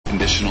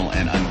unconditional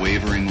and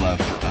unwavering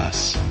love for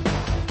us.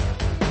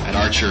 At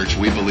our church,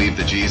 we believe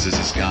that Jesus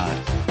is God.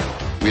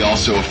 We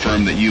also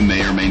affirm that you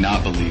may or may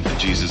not believe that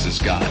Jesus is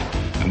God.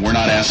 And we're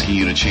not asking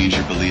you to change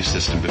your belief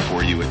system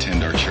before you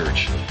attend our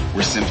church.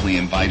 We're simply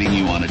inviting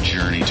you on a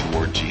journey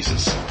toward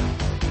Jesus.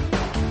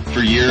 For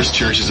years,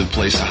 churches have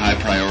placed a high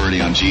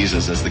priority on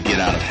Jesus as the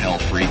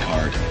get-out-of-hell-free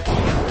card.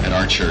 At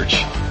our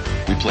church,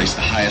 we place the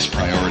highest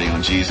priority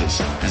on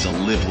Jesus as a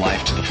live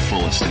life to the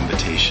fullest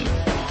invitation.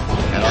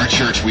 At our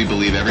church, we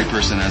believe every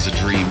person has a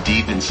dream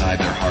deep inside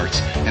their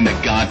hearts, and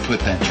that God put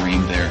that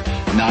dream there,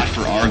 not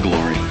for our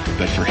glory,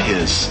 but for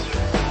His.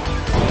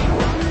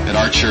 At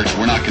our church,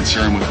 we're not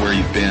concerned with where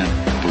you've been,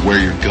 but where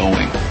you're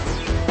going.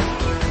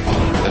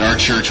 At our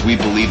church, we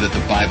believe that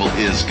the Bible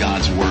is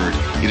God's Word.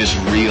 It is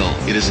real,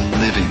 it is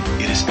living,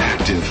 it is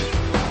active.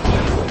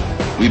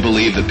 We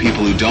believe that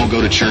people who don't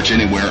go to church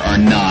anywhere are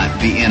not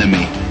the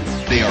enemy.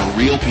 They are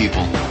real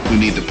people who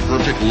need the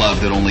perfect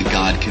love that only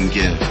God can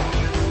give.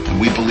 And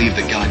we believe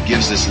that God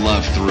gives this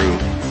love through,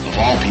 of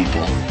all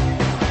people,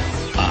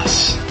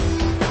 us.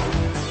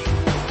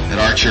 At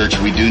our church,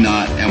 we do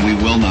not and we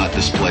will not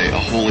display a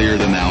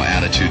holier-than-thou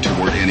attitude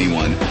toward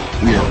anyone.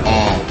 We are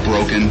all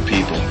broken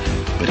people,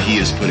 but He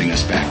is putting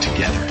us back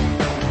together.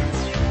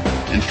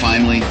 And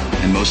finally,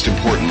 and most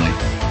importantly,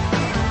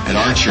 at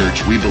our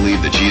church, we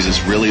believe that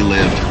Jesus really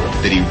lived,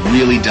 that He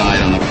really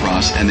died on the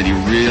cross, and that He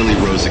really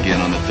rose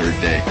again on the third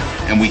day.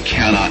 And we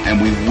cannot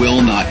and we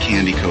will not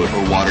candy coat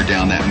or water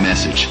down that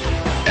message,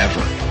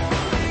 ever.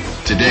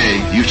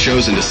 Today, you've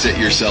chosen to sit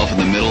yourself in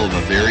the middle of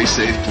a very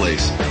safe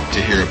place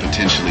to hear a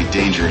potentially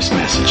dangerous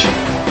message.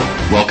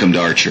 Welcome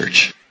to our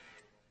church.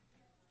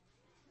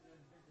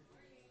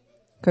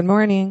 Good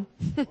morning.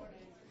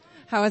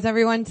 How is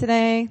everyone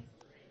today?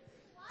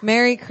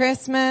 Merry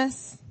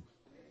Christmas.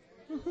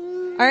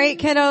 All right,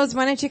 kiddos,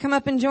 why don't you come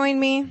up and join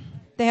me?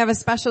 They have a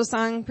special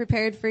song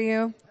prepared for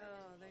you.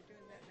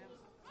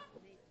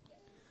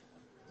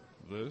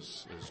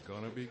 This is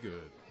gonna be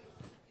good.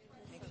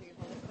 Make sure you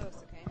hold it close,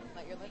 okay?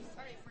 Let your lips.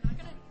 Sorry, we're not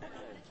gonna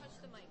touch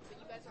the mic, but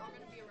you guys are all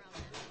gonna be around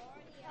there.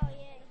 Oh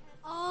yeah.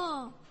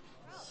 Oh.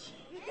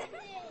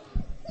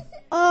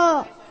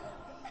 Oh.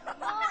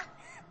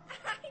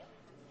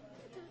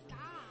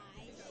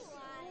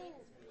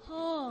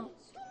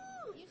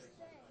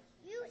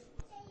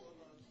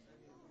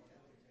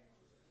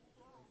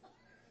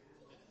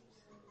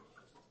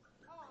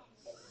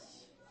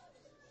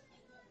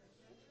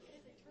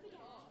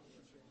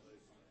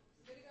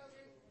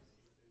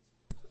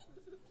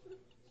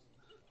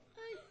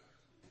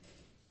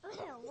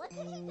 What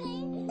did he say?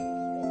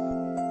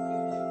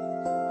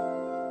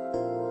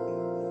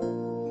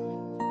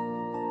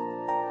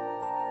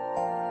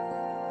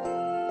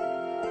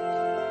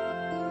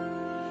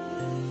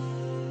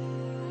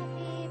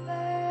 Happy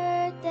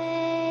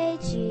birthday,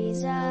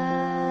 Jesus.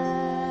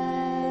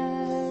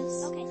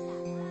 Okay,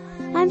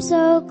 stop. I'm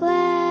so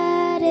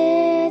glad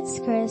it's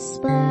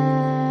Christmas.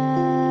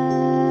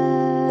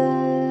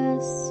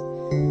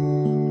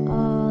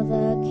 All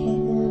the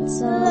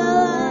candles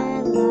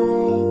and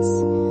lights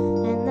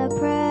and the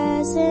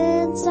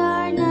presents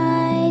are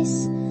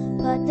nice,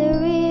 but the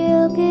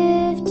real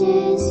gift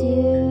is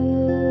you.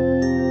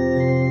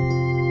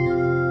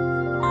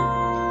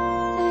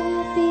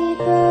 Happy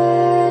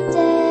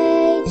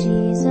birthday,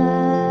 Jesus.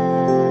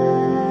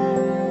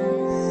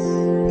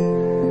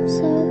 I'm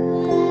so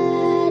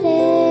glad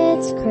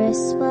it's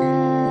Christmas.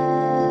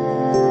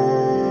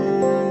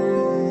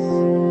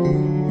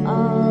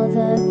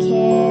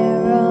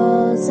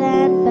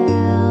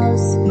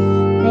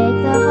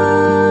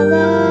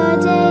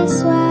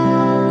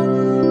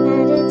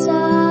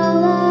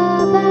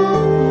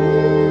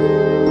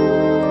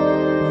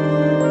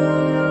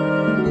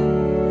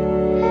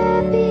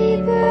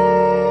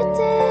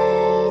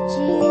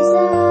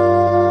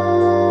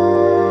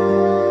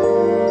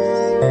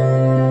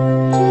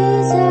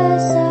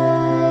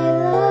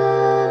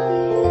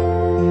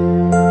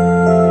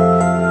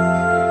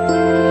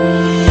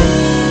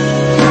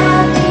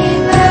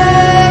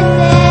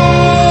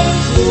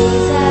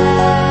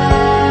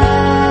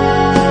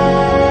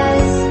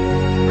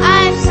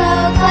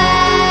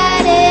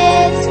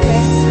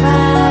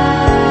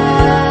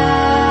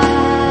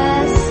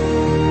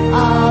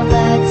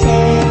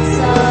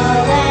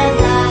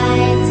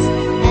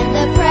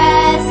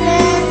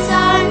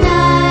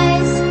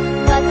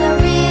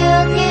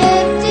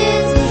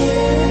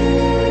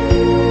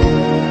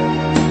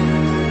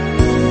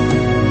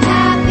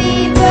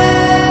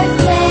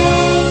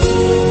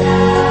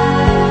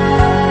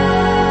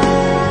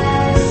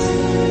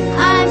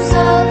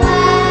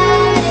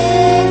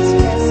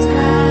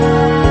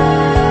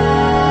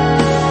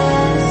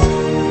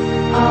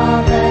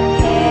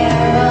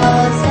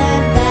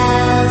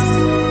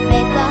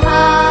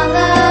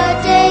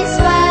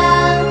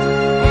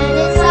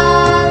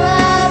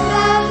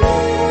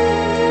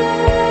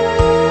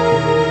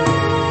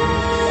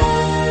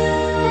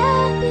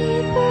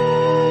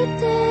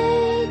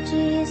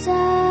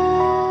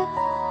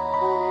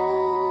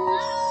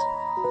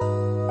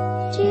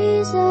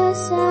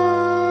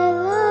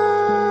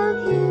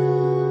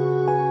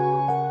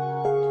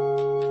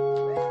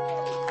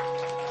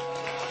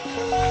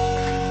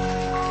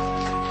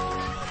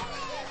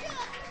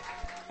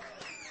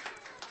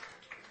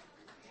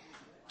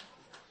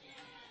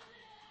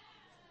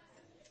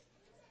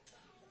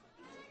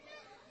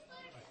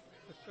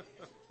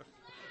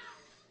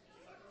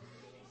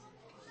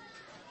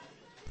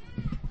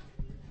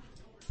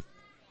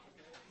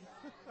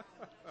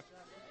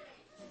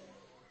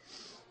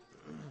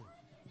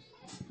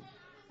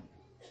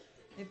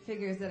 It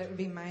figures that it would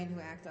be mine who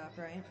act up,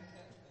 right?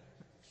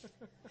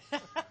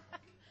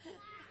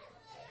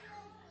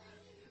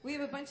 We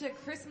have a bunch of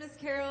Christmas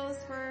carols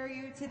for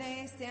you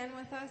today. Stand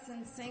with us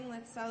and sing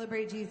Let's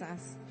Celebrate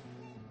Jesus.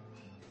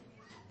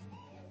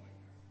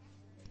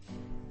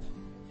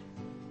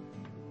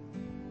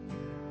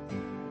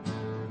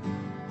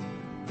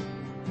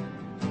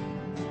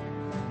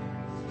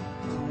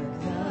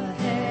 The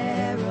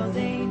herald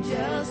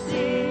angels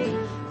sing,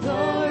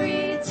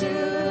 glory to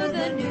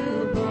the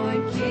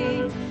newborn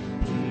King.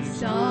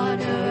 Peace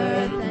on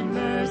earth and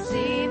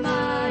mercy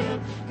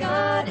mild,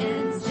 God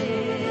and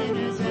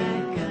sinners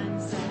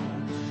reconciled.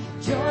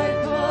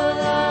 Joyful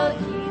all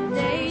ye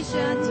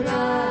nations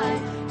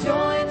rise,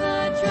 join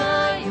the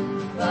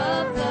triumph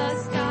of the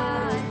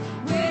sky.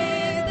 With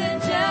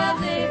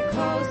angelic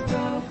hosts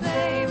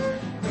proclaim,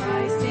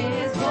 Christ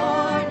is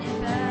born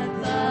in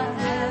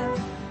Bethlehem.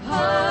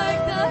 Hark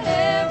the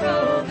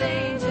herald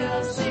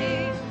angels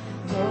sing,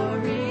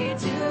 glory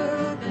to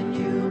the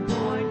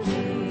newborn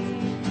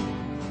King.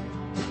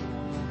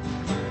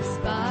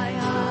 Spy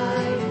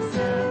high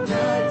and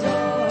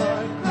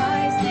adore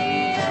Christ the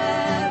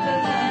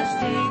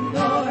everlasting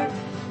Lord.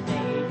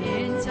 Late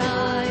in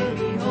time,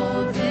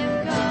 behold him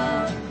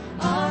come,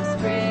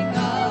 offspring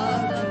of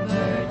the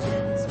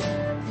Virgin's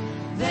womb.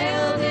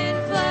 Veiled in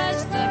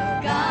flesh, the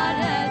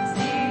Godhead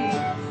see,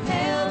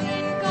 hail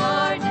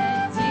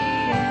incarnate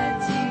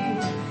deity.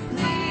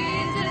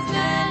 Pleases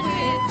men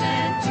with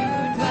men to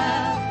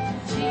dwell.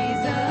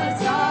 Jesus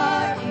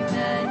our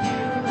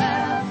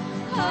Emmanuel.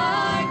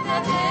 Hark the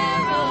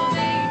herald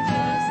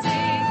angels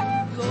sing,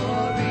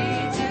 glory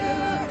to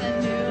the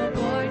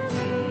newborn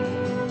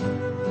King.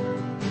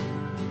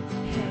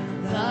 Hail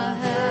the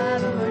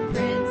heavenward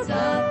Prince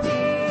of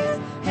Peace,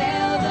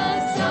 hail the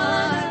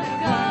Son of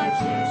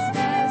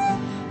Consciousness.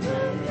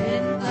 Light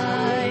and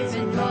life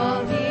and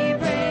all he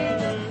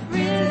brings,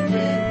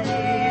 risen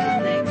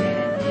healing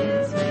in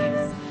his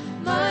wings.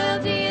 Mild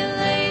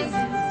delays,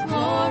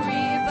 more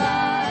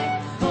revive,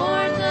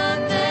 born the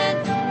men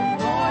no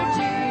more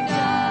to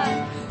die,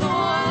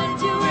 born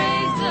to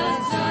raise the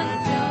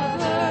sons of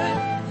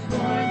earth,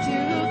 born to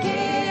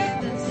give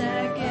them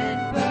second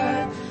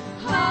birth.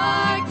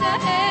 Hark the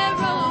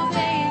herald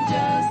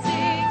angels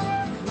sing,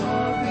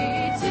 glory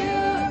to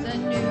the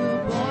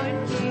newborn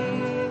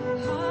King.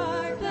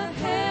 Hark the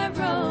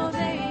herald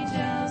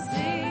angels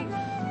sing,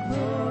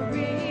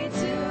 glory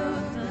to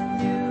the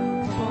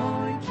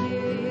newborn King.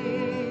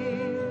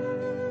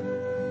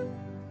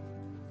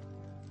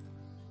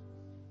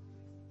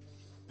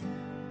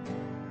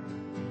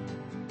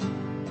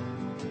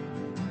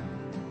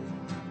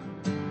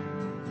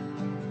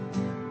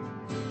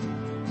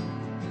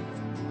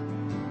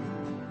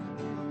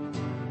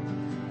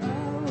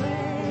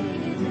 Away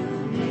in a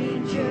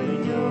manger,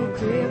 no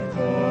crib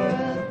for a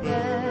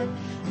bed.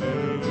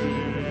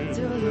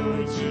 The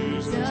Lord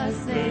Jesus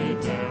laid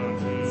down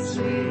his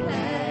sweet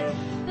head.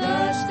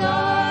 The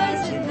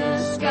stars in the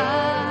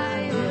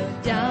sky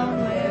looked down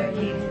where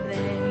he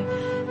lay.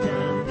 The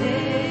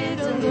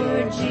little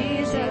Lord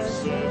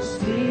Jesus was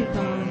asleep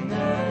on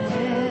the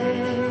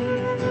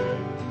hay.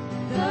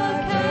 The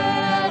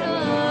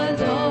cattle are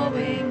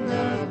lowing,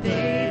 the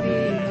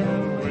baby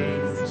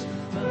awakes.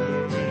 The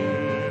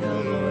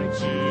little Lord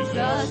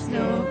Jesus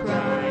no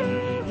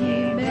crying he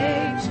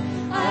makes.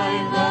 I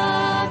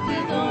love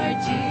the Lord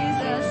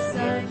Jesus,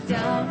 sent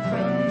down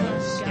from the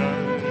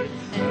sky,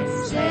 and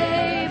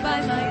stay by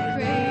my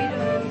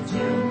cradle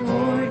till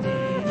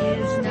morning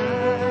is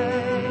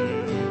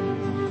nigh.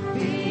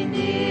 Be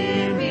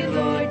near me,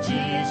 Lord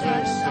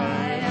Jesus,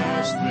 I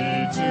ask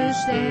thee to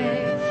stay.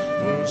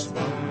 Close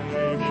by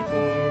me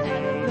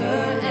forever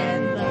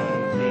and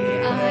love me,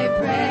 I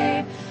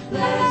pray.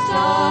 Bless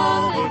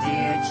all the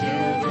dear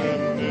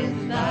children in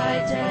thy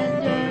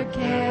tender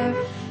care,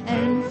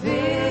 and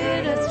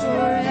fit us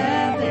for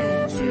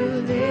heaven to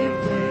live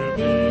with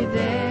thee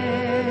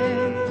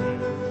there.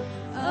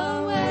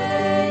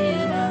 Away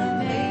in a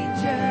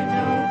manger,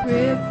 no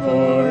crib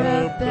for a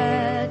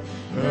bed,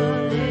 the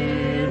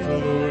little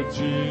Lord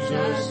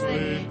Jesus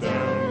laid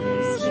down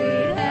his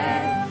sweet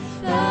head.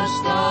 The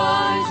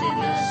stars in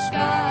the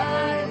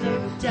sky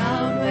looked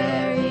down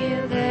where he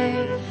lay.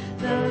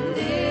 The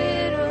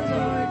little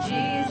Lord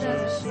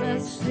Jesus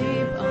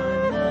asleep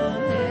on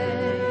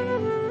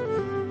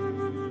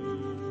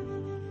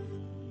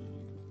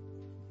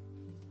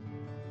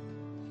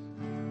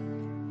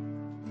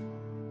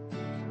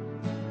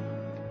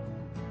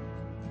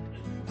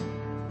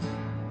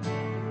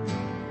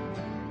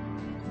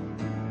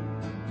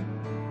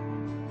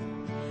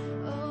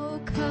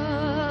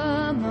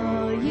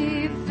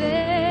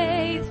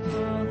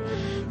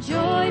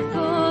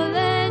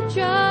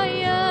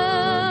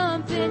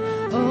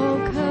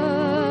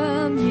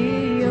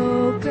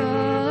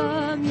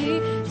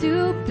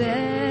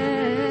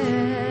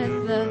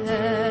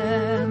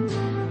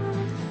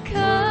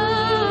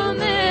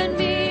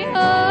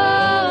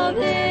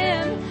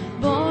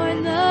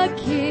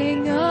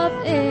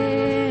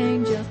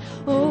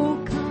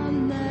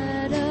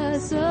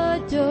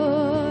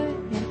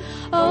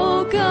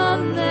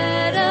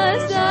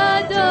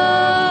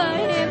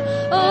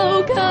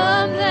Oh,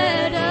 come,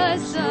 let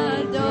us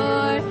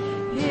adore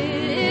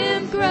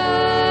Him,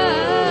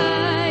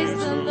 Christ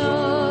the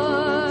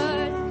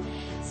Lord.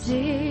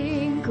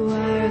 Sing,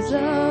 choirs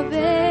of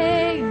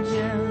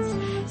angels,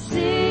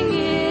 sing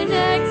in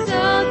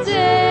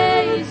exaltation.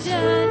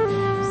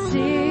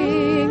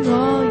 Sing,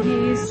 all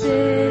ye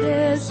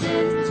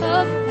citizens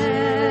of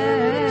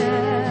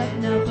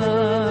heaven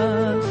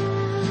above.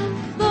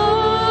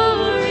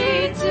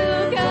 Glory to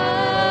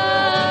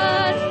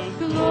God,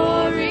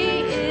 glory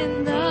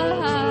in the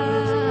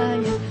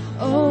highest.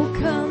 Oh,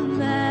 come,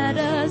 let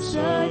us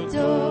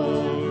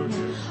adore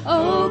Him.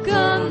 Oh,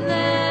 come,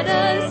 let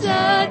us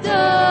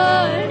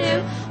adore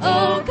Him.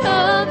 Oh,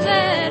 come,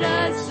 let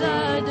us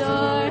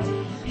adore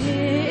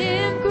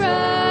Him,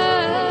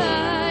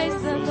 Christ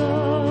the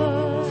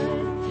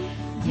Lord.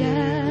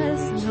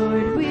 Yes,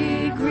 Lord,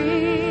 we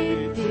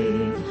greet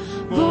Thee,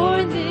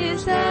 born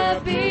this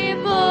happy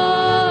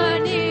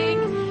morning.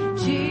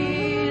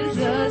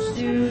 Jesus,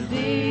 to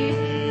Thee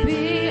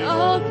be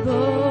all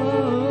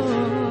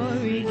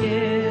glory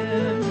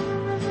given.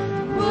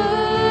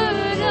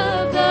 Word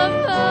of the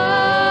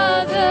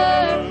Father,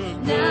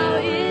 now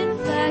in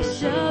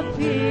flesh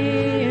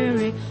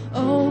appearing.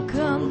 Oh,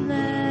 come,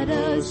 let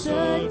us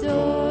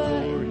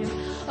adore Him.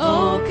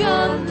 Oh,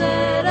 come,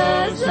 let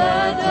us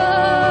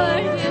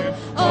adore Him.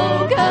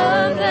 Oh,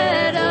 come,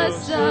 let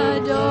us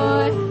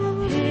adore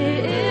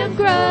Him,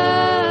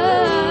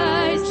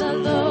 Christ the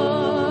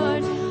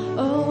Lord.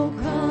 Oh,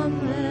 come,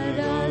 let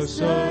us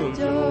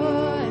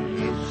adore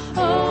Him.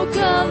 Oh,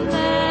 come,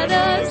 let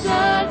us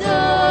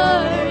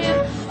adore Him.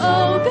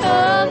 Oh,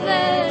 come,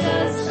 let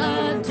us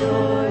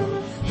adore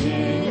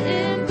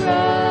Him,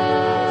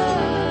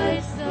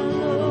 Christ the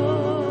Lord.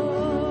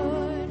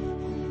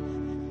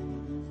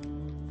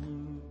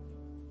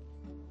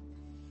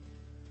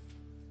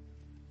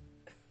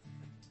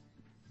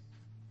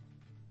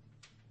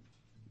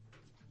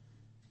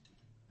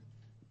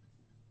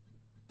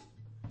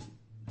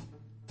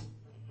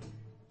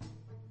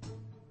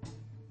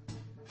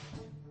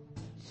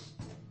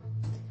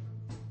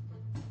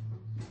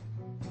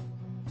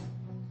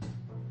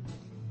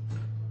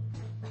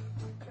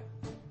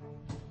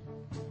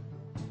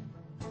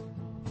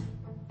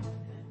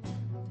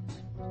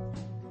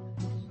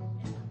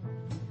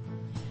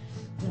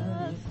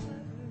 The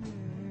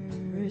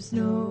first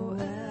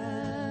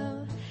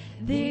Noel,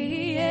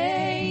 the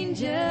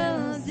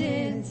angels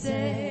did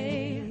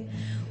say,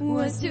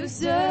 was to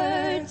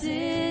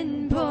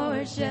certain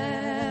poor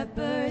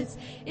shepherds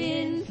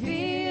in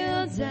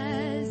fields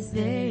as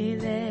they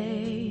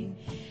lay,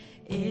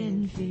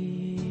 in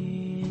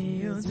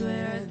fields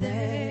where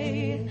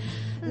they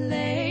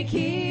lay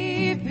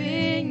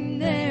keeping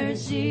their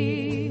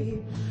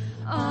sheep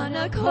on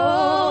a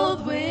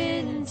cold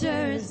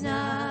winter's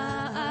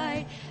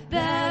night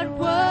that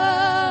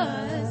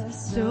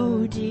was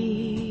so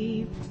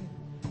deep.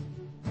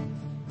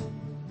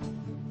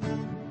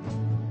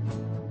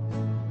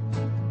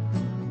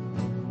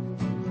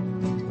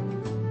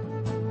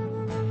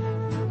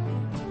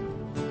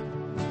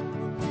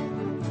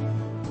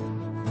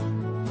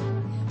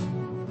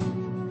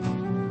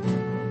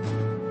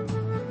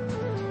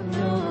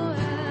 Noel,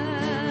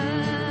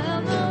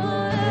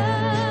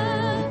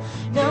 Noel,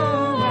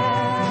 Noel,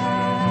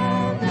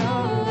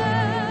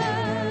 Noel.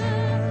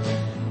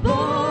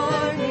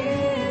 Born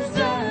is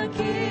the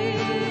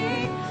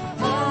King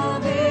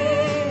of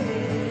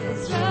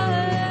Israel.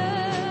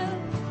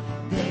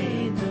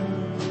 They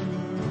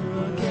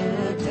looked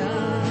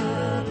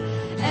up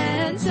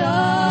and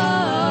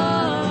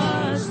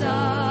saw a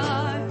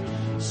star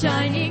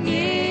shining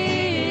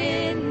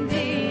in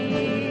the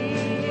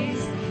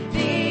east,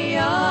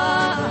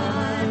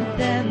 beyond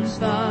them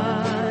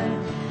far,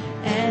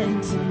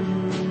 and to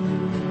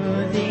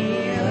the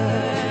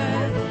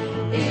earth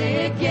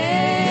it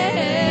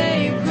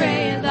gave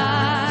great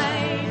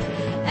light,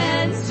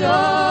 and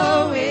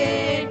so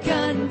it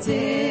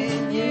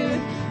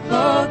continued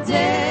both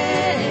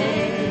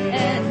day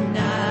and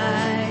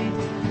night.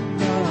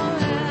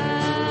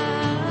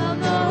 Noel,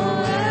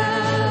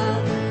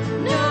 Noel,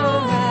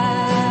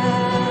 Noel,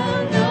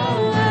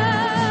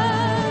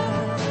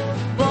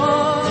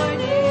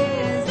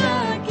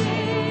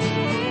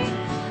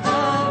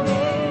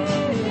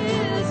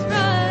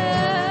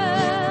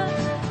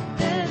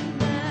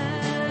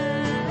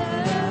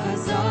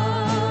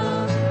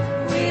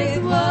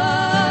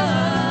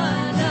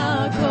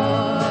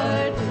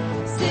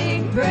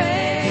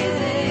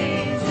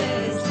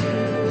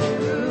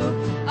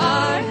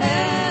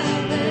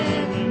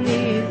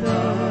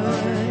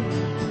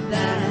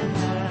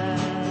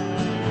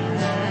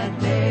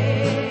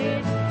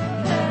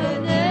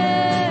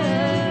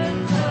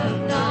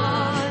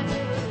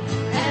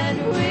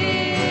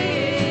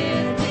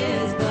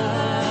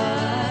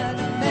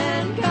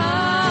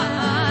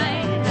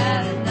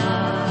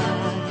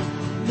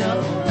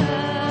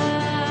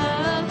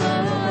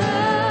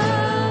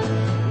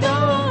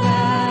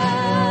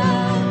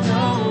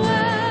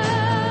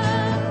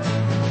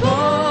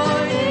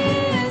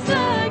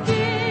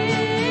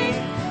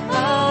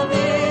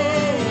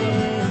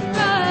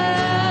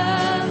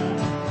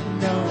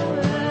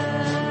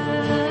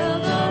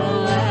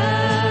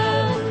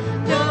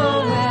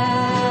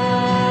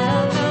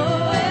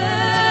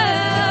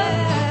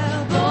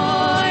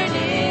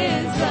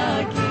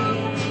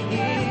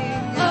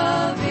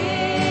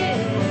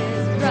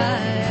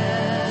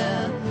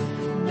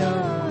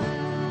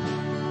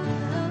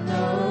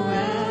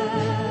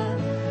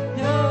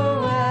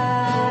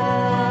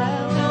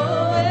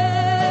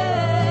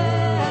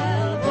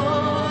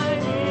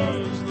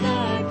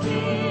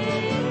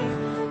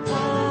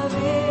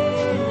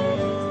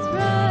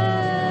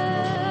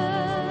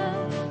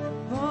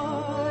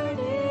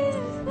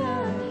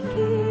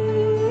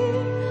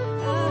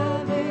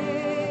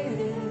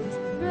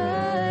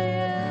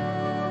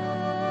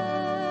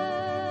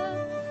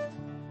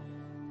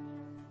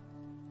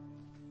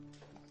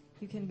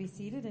 You can be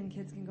seated and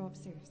kids can go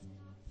upstairs.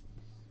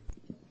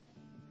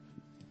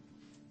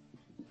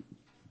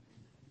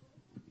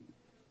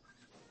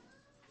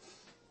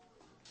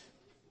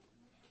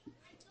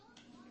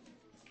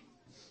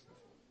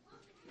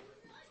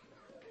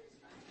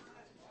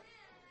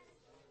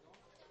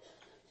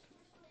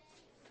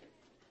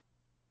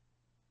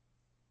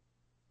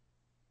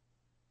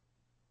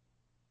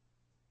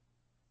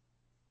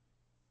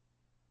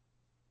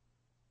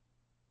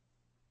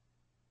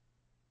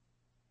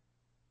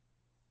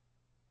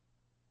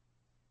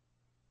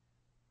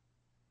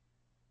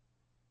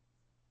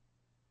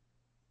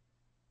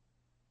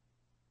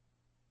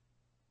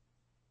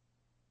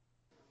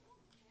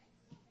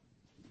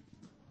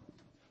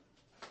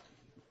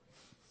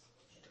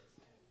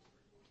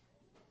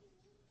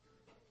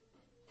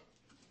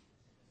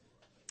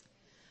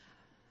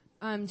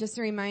 Just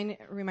a reminder,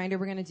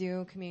 we're going to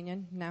do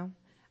communion now.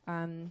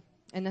 And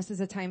this is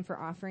a time for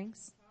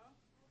offerings.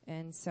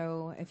 And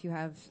so if you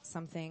have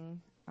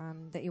something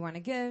that you want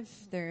to give,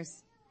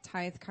 there's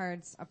tithe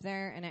cards up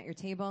there and at your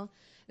table.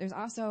 There's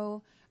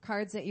also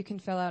cards that you can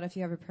fill out if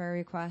you have a prayer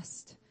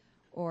request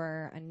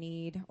or a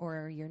need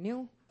or you're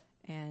new.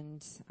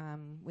 And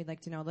we'd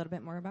like to know a little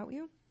bit more about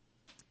you.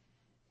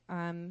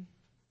 And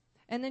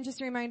then just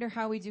a reminder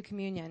how we do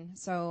communion.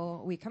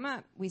 So we come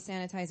up, we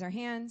sanitize our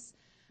hands.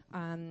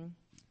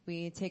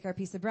 We take our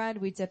piece of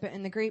bread, we dip it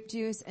in the grape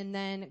juice, and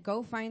then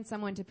go find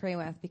someone to pray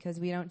with because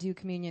we don't do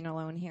communion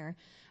alone here.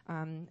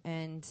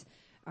 And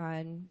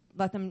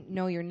let them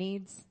know your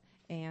needs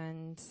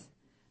and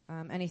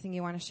anything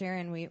you want to share,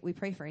 and we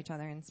pray for each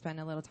other and spend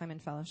a little time in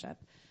fellowship.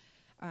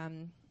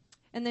 And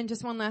then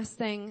just one last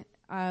thing,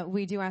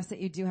 we do ask that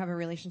you do have a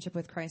relationship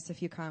with Christ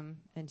if you come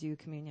and do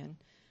communion.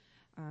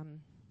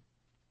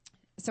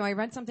 So I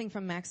read something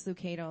from Max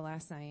Lucado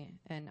last night,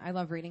 and I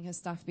love reading his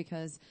stuff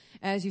because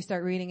as you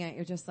start reading it,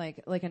 you're just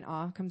like an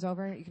awe comes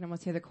over. You can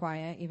almost hear the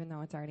quiet, even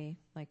though it's already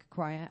like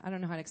quiet. I don't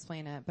know how to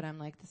explain it, but I'm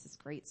like, this is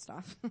great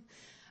stuff.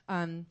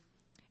 And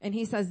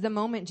he says, the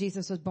moment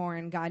Jesus was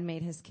born, God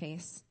made his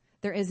case.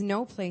 There is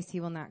no place he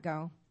will not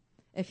go.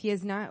 If he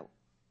is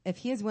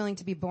willing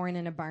to be born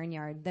in a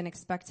barnyard, then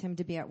expect him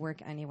to be at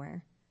work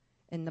anywhere.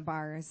 In the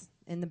bars,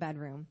 in the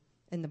bedroom,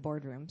 in the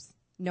boardrooms.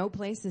 No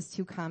place is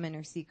too common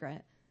or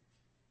secret.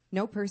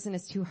 No person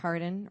is too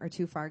hardened or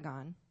too far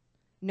gone.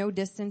 No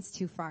distance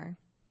too far.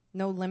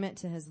 No limit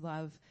to his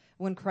love.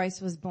 When Christ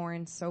was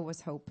born, so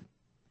was hope.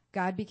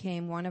 God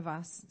became one of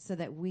us so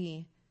that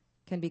we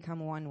can become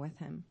one with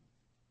him.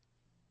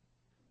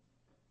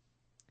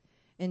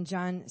 In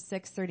John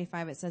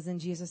 6:35, it says,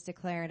 and Jesus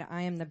declared,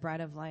 I am the bread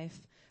of life.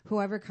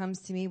 Whoever comes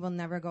to me will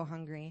never go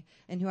hungry,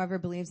 and whoever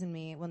believes in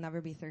me will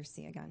never be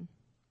thirsty again.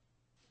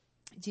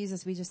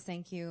 Jesus, we just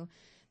thank you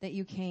that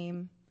you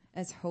came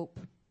as hope.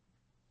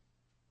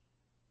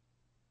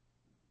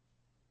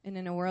 And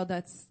in a world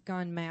that's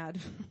gone mad,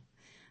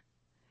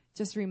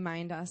 just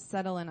remind us,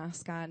 settle in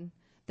us, God,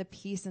 the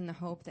peace and the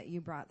hope that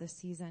you brought this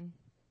season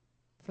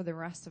for the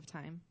rest of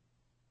time.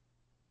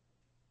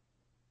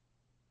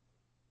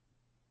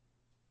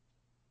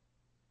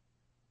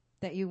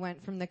 That you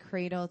went from the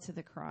cradle to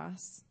the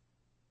cross,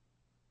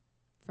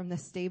 from the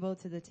stable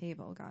to the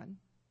table, God.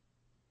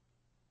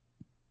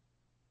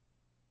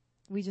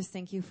 We just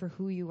thank you for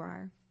who you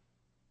are.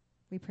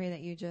 We pray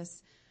that you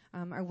just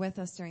are with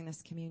us during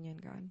this communion,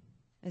 God,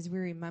 as we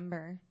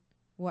remember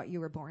what you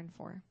were born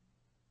for.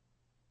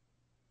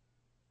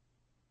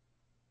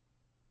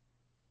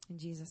 In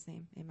Jesus'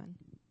 name, amen.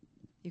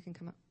 You can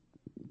come up.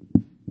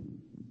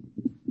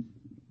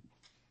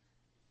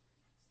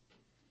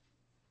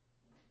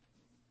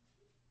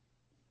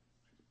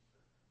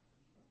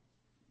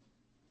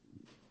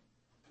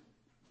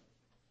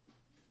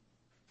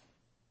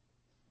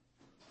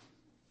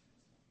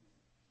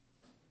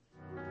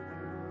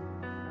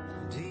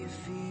 Do you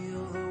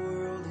feel the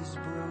world is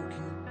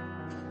broken?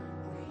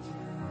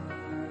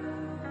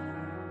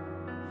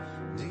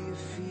 Do you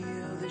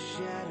feel the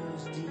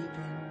shadows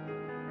deepen?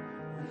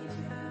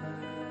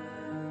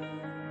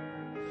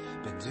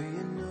 But do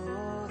you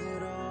know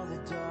that all the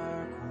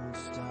dark won't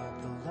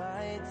stop the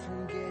light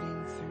from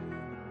getting through?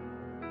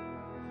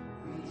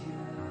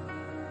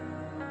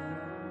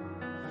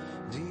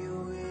 Do you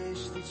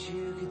wish that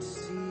you could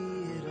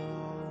see it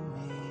all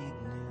made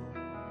new?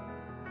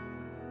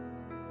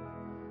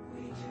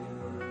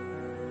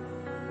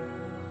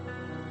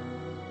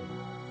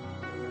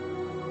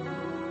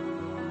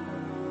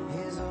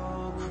 Is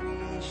all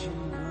creation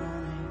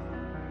groaning?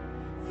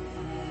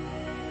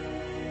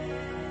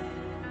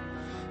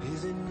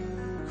 Is a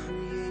new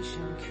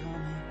creation coming?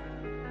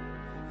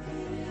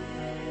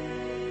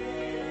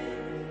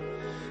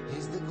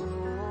 Is the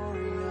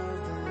glory of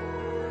the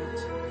Lord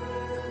to be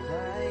the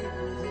light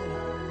within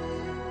our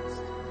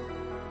midst?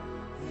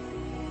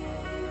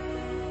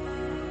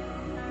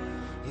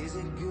 Is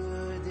it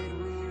good that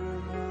we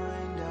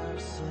remind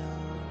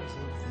ourselves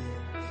of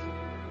this?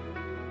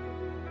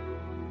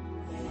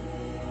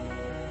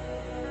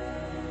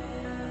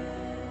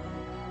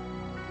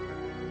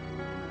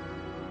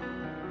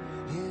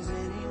 Is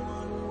anyone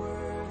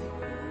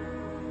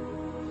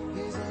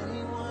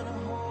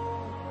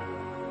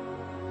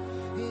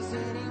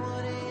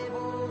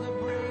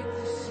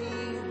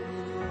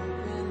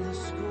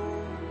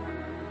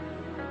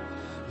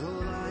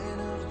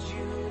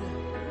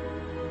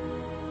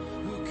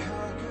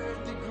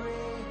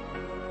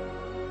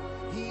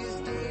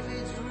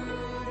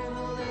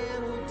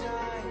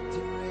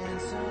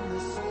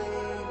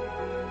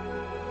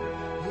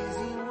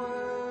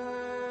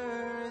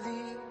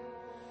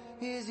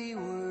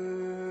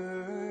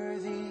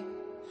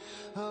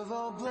of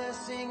all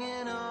blessing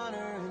and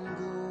honor and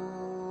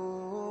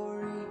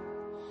glory.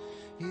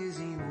 Is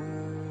he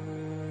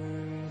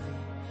worthy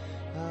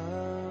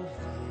of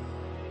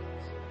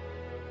this?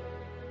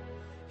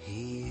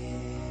 He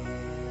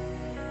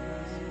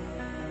is.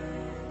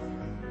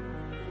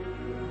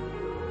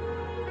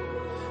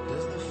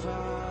 Does the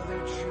Father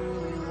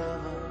truly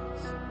love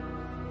us?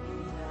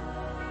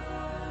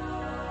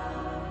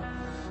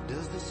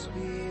 Does the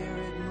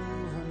Spirit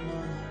move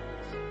among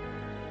us?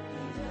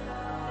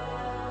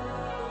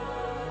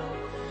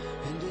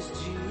 And does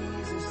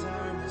Jesus,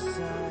 our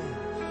Messiah,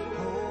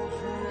 hold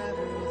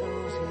forever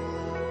those he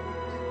loves?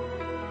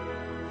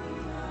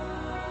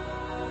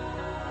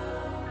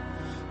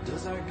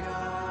 Does our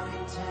God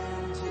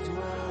intend to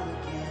dwell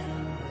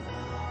again with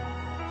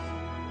us?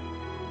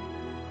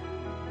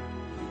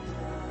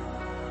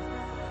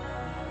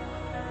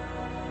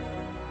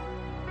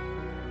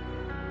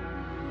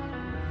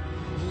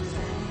 Is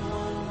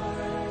anyone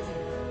worthy?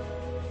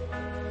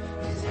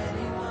 Is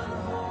anyone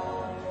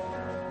whole?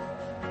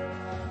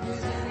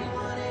 Is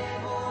anyone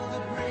able to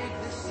break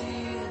the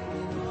seal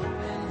and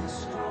open the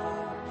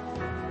scroll?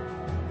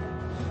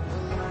 The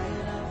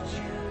Lion of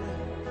Judah,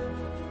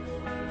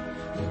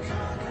 who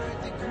conquered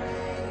the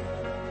grave,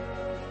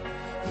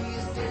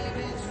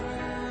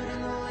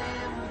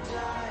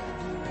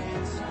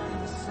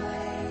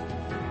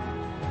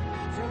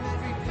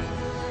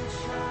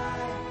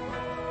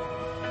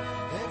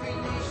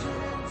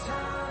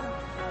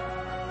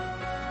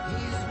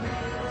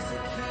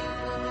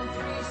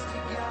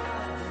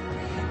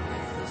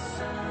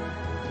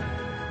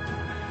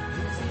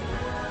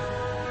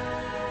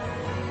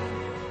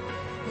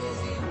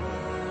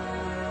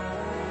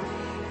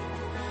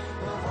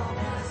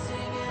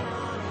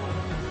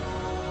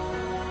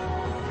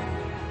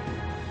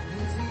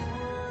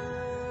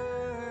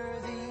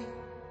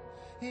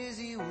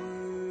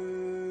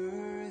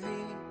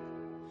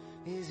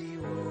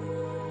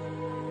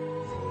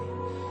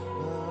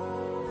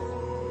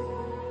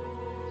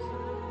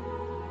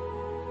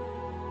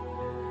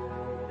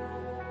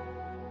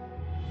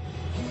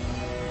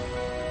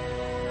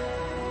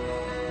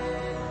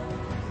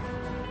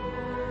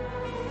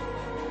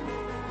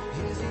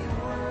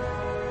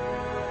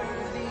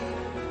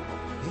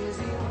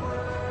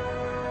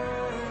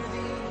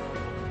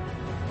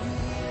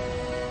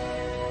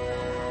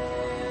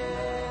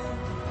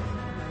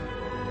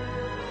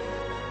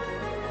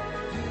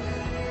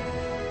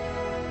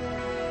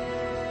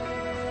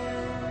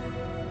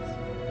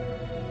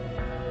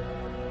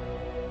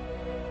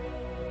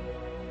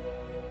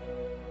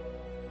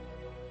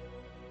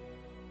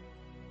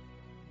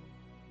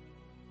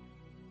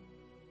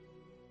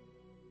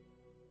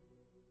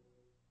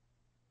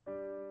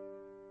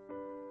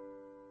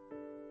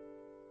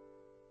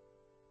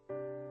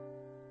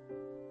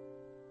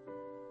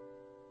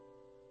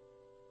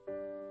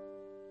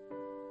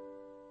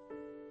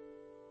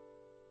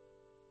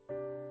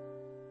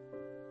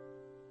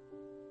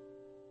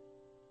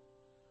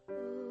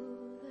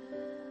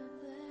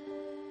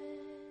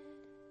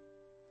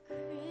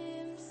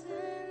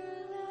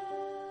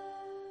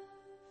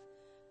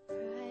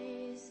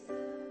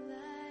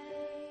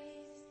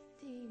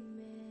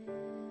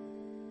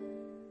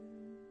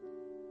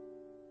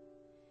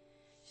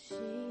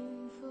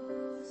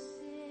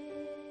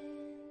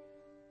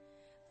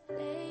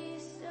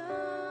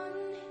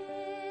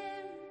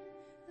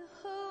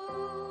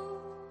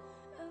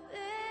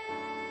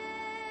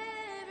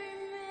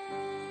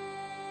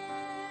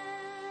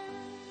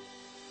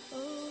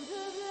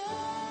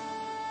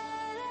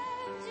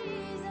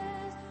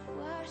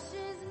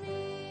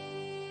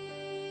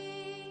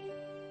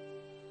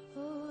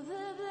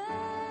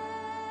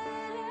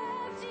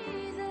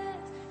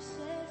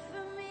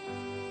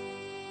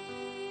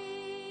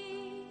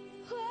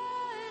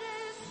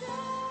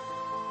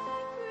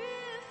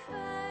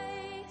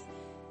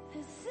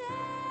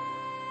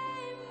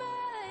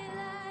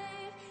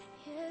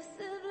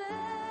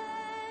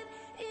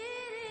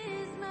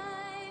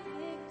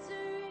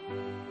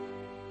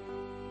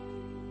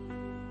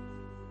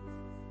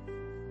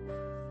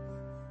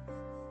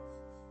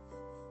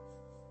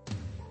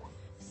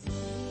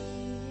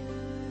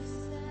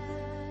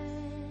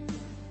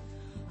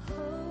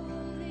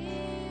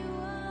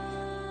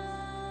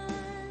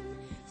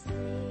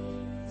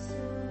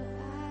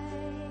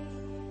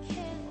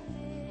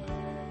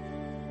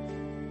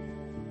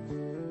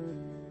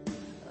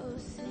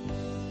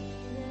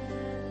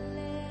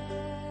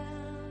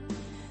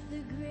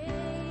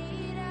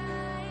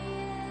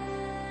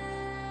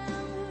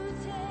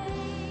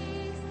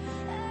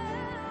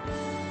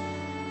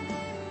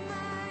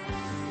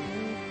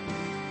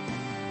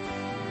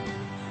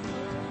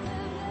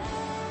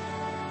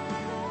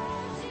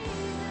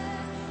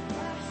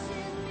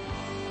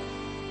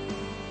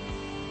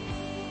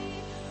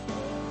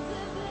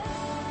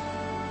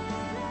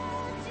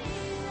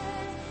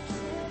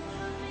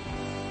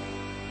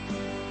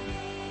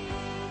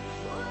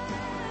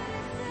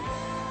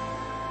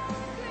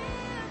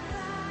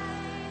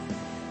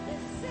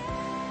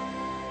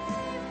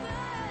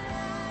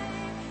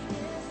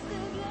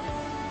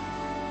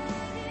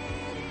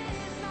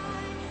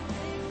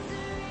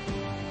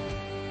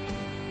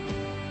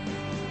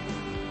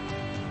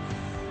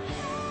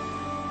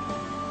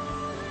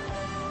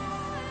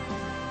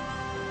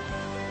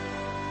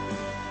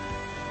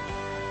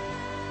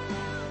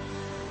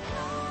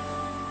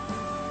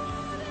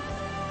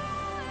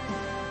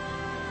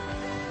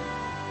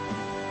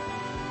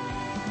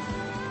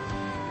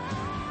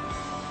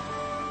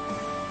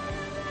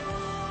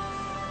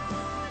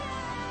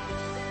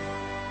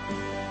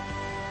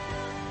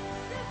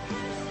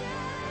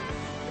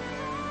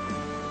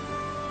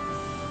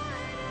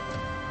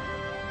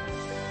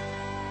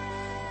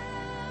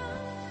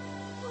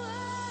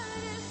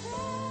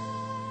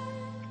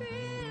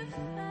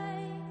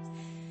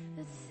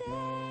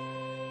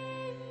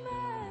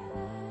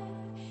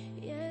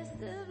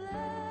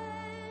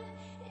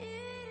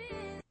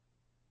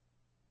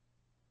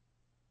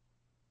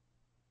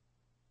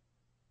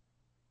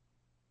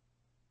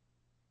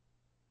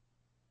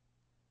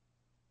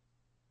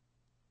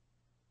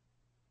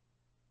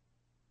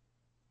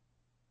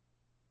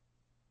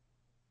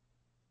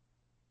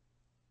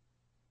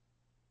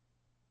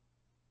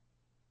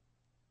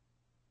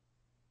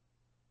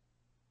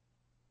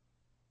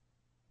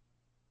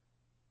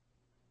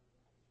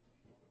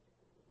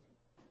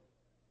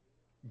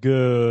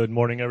 Good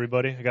morning,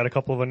 everybody. I got a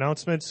couple of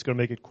announcements. Going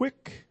to make it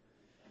quick.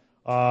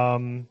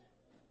 There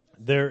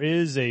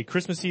is a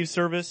Christmas Eve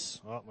service.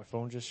 Oh, my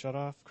phone just shut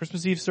off.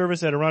 Christmas Eve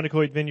service at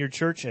Irondequoit Vineyard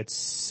Church at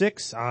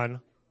 6 on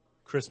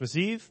Christmas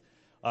Eve.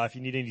 If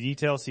you need any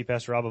details, see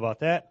Pastor Rob about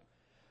that.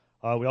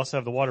 We also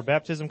have the water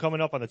baptism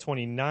coming up on the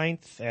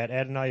 29th at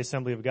Adonai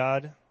Assembly of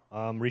God.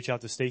 Reach out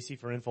to Stacy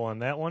for info on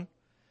that one.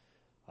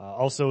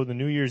 Also, the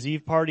New Year's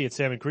Eve party at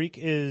Salmon Creek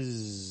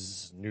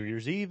is New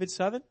Year's Eve at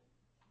 7.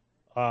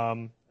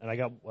 And I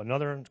got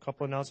another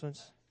couple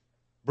announcements.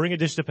 Bring a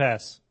dish to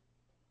pass.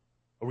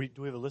 Do we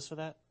have a list for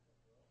that?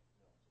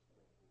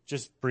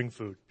 Just bring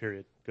food,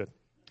 period. Good.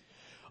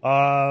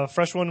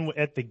 Fresh one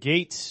at the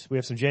gate. We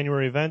have some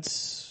January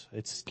events.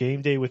 It's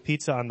game day with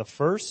pizza on the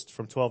 1st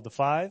from 12 to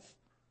 5.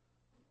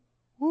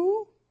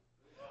 Woo!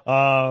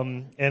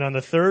 And on the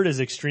 3rd is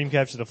Extreme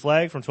Capture the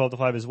Flag from 12 to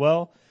 5 as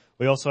well.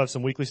 We also have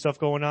some weekly stuff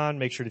going on.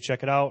 Make sure to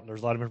check it out.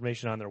 There's a lot of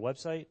information on their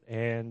website.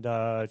 And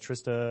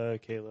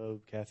Trista,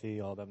 Caleb, Kathy,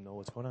 all of them know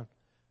what's going on.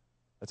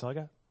 That's all I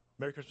got.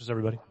 Merry Christmas,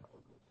 everybody.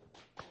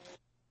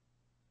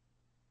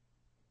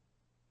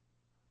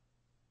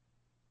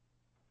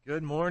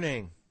 Good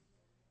morning.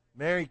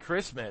 Merry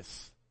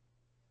Christmas.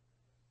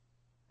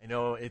 I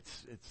know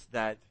it's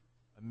that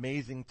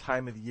amazing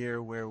time of the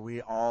year where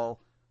we all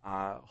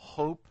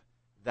hope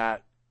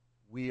that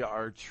we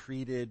are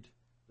treated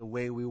the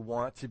way we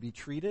want to be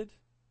treated,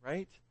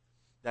 right?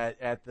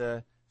 That at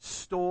the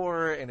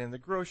store and in the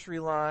grocery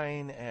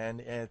line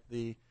and at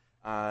the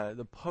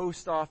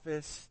post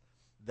office,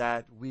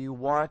 that we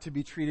want to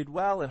be treated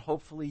well, and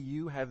hopefully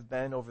you have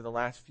been over the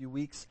last few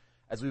weeks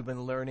as we've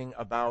been learning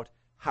about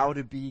how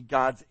to be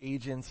God's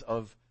agents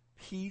of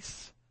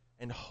peace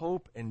and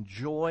hope and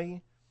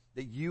joy,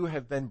 that you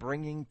have been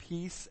bringing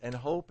peace and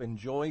hope and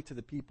joy to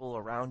the people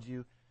around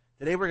you.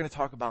 Today we're going to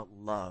talk about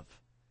love.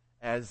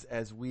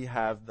 As we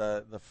have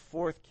the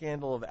fourth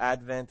candle of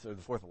Advent, or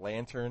the fourth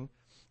lantern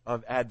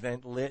of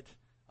Advent lit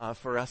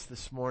for us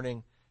this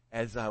morning,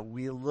 as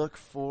we look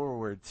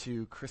forward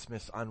to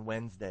Christmas on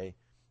Wednesday,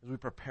 as we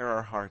prepare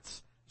our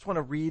hearts. I just want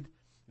to read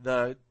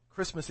the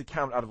Christmas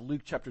account out of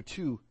Luke chapter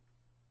 2.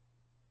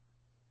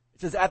 It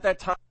says, "At that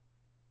time,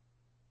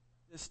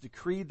 this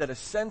decreed that a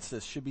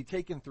census should be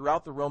taken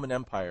throughout the Roman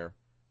Empire.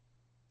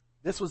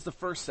 This was the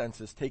first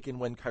census taken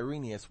when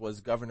Quirinius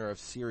was governor of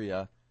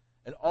Syria,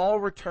 and all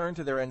returned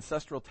to their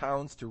ancestral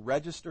towns to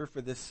register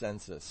for this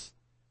census.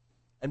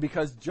 And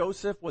because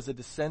Joseph was a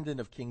descendant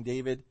of King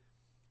David,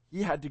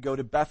 he had to go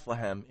to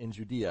Bethlehem in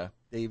Judea,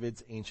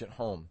 David's ancient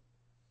home.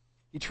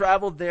 He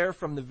traveled there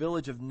from the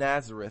village of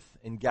Nazareth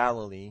in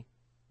Galilee.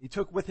 He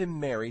took with him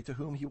Mary, to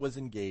whom he was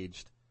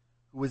engaged,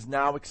 who was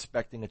now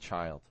expecting a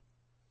child.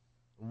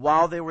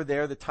 While they were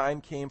there, the time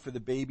came for the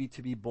baby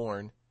to be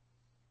born.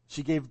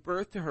 She gave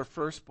birth to her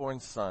firstborn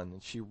son,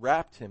 and she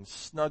wrapped him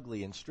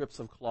snugly in strips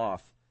of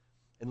cloth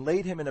and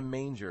laid him in a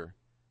manger,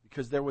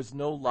 because there was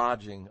no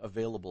lodging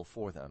available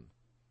for them.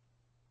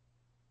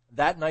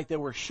 That night there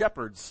were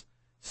shepherds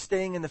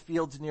staying in the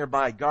fields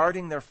nearby,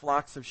 guarding their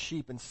flocks of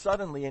sheep, and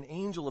suddenly an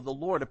angel of the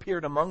Lord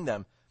appeared among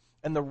them,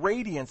 and the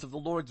radiance of the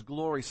Lord's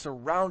glory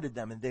surrounded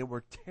them, and they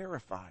were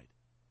terrified.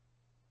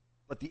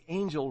 But the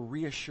angel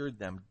reassured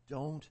them,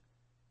 'Don't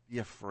be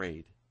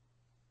afraid.'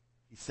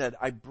 He said,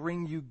 'I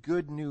bring you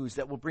good news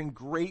that will bring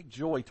great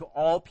joy to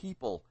all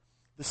people.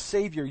 The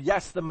Savior,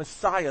 yes, the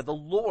Messiah, the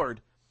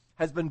Lord,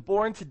 has been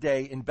born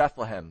today in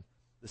Bethlehem,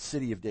 the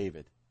city of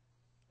David.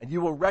 And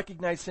you will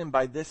recognize him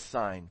by this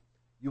sign.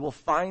 You will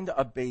find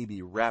a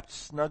baby wrapped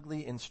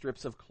snugly in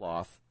strips of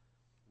cloth,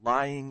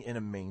 lying in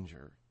a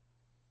manger.'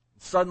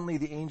 Suddenly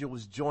the angel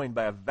was joined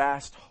by a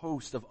vast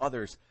host of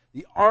others,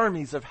 the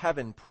armies of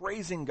heaven,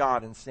 praising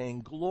God and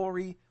saying,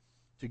 'Glory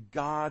to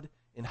God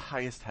in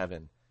highest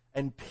heaven,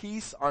 and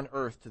peace on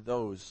earth to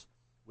those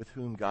with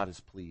whom God is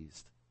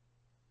pleased.'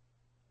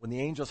 When the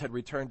angels had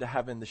returned to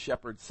heaven, the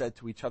shepherds said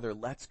to each other,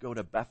 'Let's go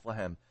to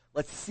Bethlehem.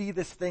 Let's see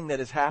this thing that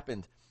has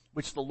happened,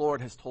 which the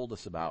Lord has told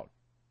us about.'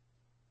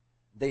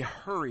 They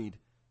hurried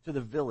to the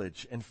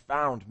village and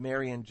found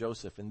Mary and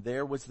Joseph, and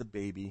there was the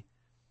baby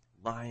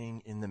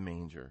lying in the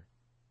manger.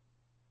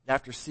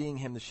 After seeing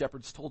him, the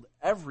shepherds told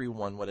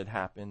everyone what had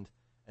happened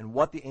and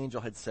what the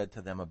angel had said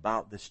to them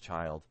about this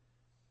child.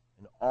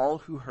 And all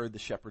who heard the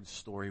shepherd's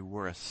story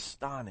were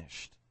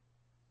astonished.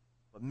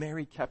 But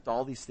Mary kept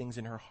all these things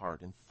in her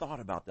heart and thought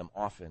about them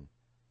often.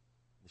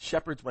 The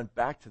shepherds went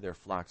back to their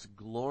flocks,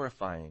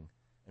 glorifying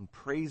and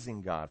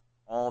praising God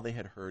for all they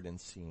had heard and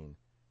seen.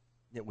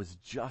 It was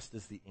just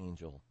as the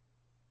angel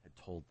had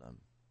told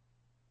them."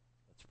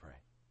 Let's pray.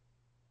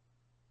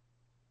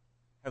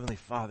 Heavenly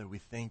Father, we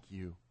thank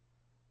you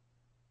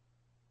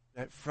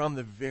that from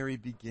the very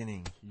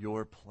beginning,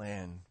 your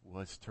plan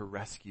was to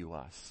rescue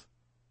us.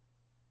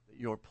 That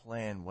your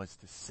plan was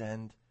to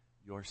send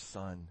your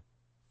Son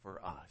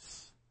for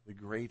us, the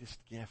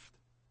greatest gift.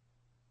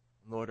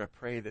 Lord, I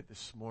pray that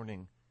this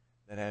morning,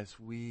 that as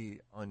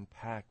we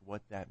unpack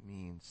what that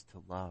means to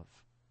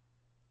love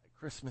at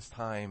Christmas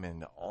time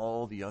and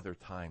all the other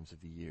times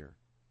of the year,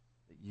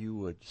 that you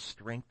would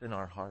strengthen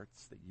our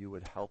hearts, that you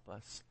would help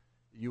us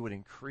that you would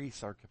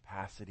increase our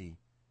capacity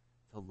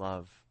to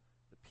love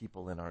the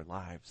people in our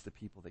lives, the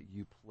people that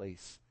you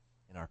place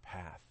in our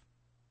path.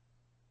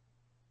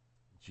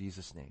 In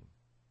Jesus' name,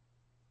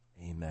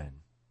 amen.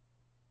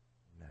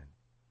 Amen.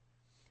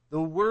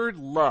 The word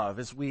love,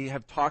 as we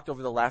have talked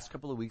over the last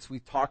couple of weeks,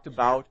 we've talked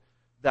about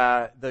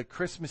the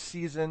Christmas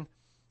season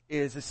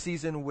is a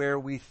season where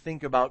we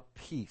think about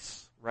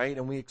peace, right?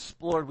 And we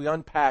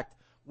unpacked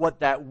what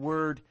that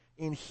word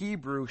in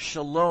Hebrew,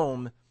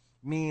 shalom,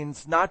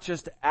 means. Not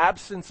just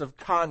absence of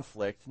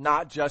conflict,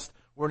 not just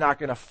we're not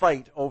going to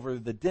fight over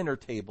the dinner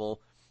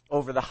table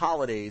over the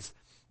holidays.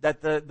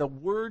 That the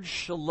word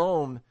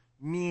shalom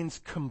means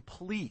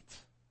complete.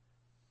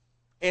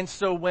 And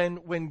so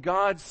when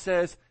God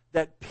says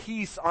that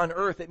peace on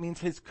earth, it means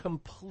his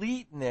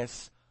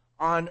completeness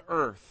on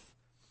earth.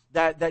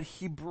 That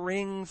he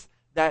brings,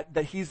 that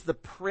he's the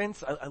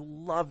prince. I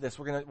love this.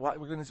 We're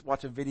gonna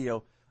watch a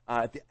video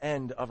at the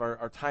end of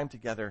our time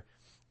together.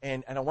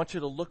 And I want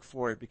you to look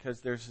for it, because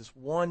there's this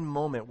one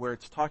moment where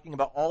it's talking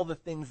about all the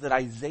things that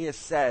Isaiah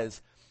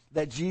says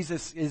that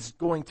Jesus is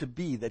going to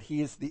be, that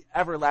he is the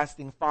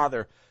everlasting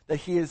Father, that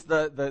he is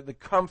the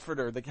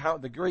comforter,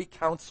 the great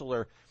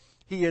counselor.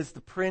 He is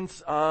the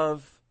Prince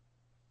of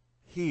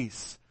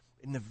Peace.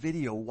 In the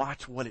video,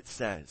 watch what it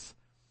says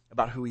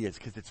about who he is,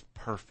 because it's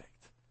perfect.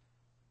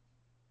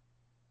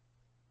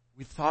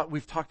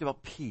 We've talked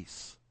about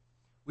peace.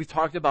 We've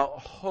talked about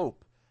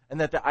hope, and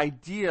that the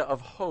idea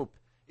of hope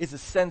is a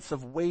sense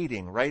of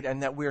waiting, right?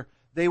 And that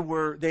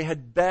they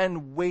had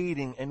been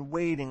waiting and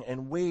waiting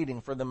and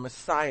waiting for the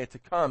Messiah to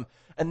come.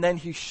 And then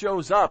he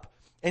shows up,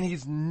 and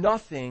he's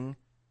nothing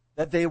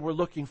that they were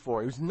looking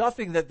for. It was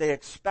nothing that they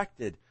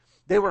expected.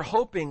 They were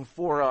hoping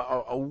for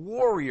a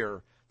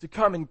warrior to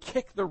come and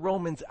kick the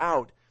Romans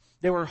out.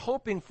 They were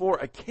hoping for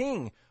a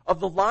king of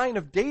the line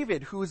of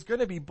David who was going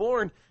to be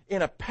born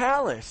in a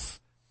palace.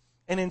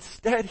 And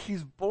instead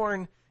he's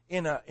born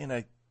in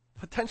a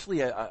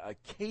potentially a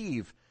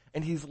cave,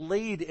 and he's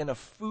laid in a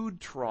food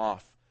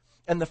trough.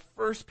 And the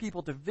first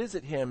people to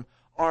visit him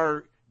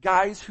are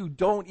guys who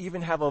don't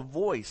even have a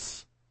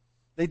voice.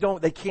 They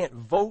can't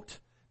vote.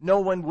 No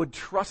one would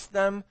trust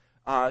them.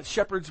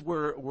 Shepherds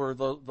were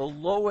the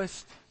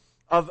lowest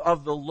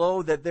of the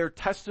low, that their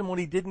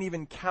testimony didn't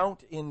even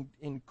count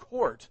in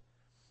court,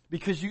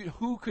 because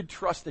who could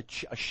trust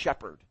a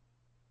shepherd?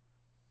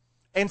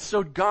 And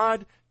so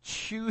God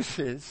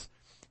chooses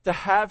to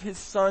have his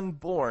son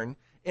born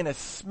in a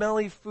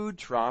smelly food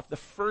trough. The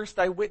first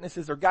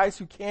eyewitnesses are guys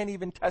who can't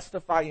even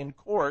testify in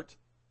court.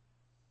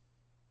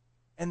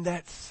 And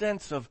that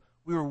sense of,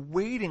 we were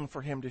waiting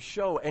for him to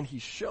show, and he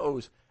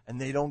shows, and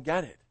they don't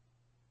get it.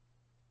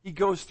 He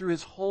goes through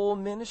his whole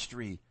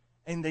ministry,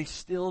 and they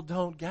still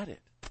don't get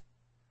it.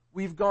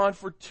 We've gone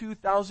for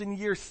 2,000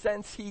 years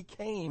since he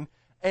came,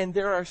 and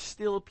there are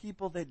still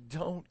people that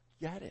don't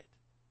get it.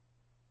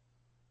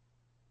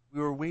 We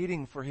were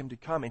waiting for him to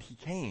come, and he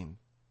came,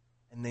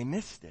 and they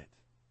missed it.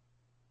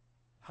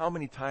 How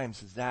many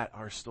times is that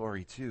our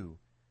story too?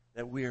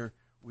 That we're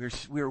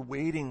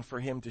waiting for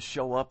him to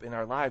show up in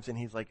our lives, and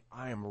he's like,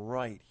 I am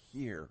right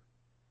here.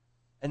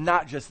 And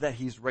not just that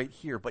he's right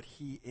here, but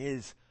he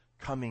is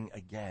coming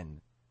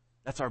again.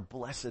 That's our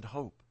blessed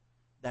hope.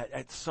 That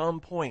at some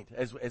point,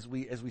 as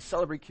we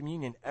celebrate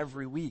communion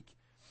every week,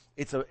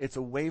 it's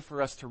a way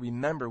for us to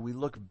remember. We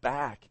look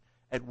back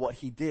at what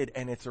he did,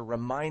 and it's a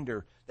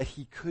reminder that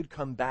he could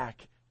come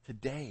back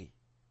today.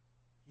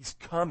 He's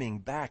coming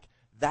back.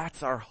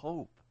 That's our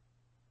hope.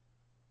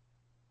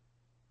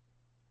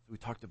 We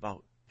talked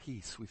about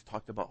peace. We've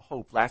talked about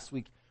hope. Last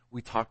week,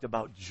 we talked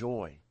about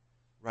joy,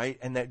 right?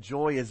 And that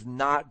joy is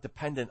not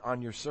dependent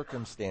on your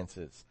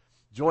circumstances.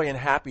 Joy and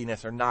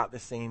happiness are not the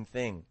same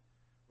thing,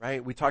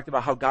 right? We talked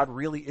about how God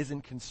really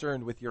isn't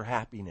concerned with your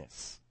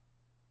happiness.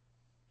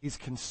 He's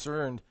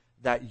concerned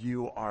that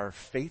you are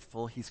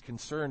faithful. He's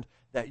concerned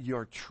that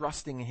you're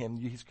trusting him.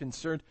 He's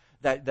concerned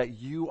that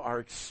you are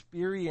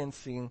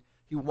experiencing,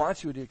 he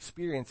wants you to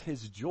experience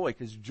his joy,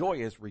 because joy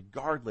is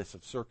regardless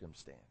of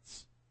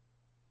circumstance,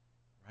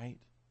 right?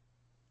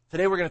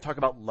 Today we're going to talk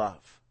about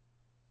love.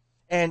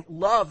 And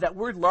love, that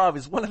word love,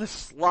 is one of the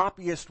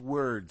sloppiest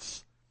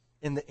words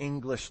in the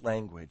English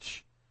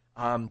language.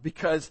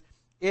 Because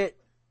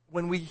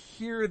when we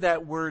hear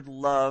that word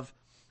love,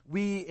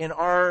 we, in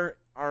our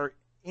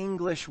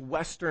English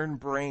Western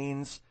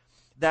brains,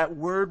 that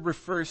word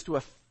refers to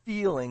a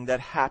feeling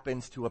that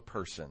happens to a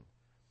person,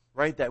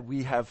 right? That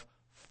we have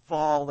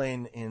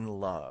fallen in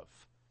love.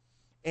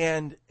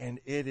 And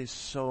it is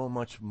so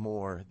much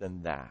more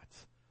than that.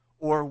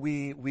 Or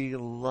we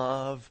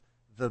love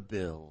the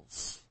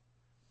Bills.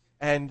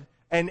 And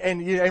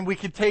we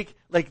could take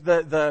like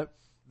the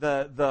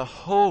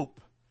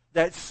hope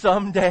that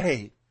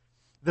someday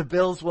the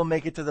Bills will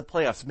make it to the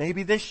playoffs.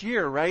 Maybe this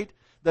year, right?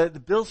 The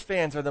Bills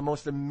fans are the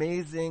most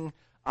amazing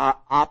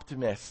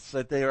optimists,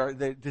 that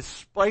they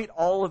despite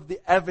all of the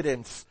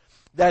evidence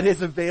that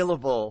is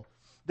available,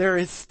 there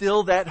is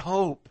still that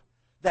hope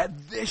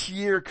that this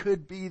year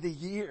could be the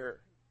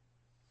year.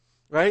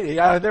 Right?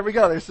 Yeah, there we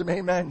go. There's some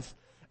amens.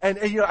 And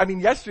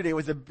yesterday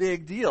was a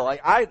big deal.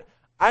 Like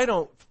I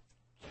don't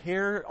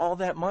care all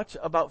that much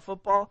about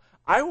football.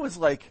 I was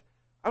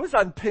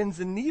on pins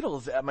and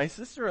needles at my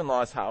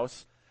sister-in-law's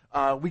house.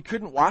 We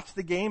couldn't watch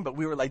the game, but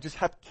we were like,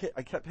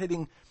 I kept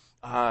hitting,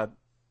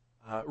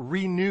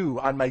 renew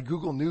on my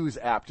Google News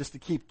app just to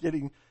keep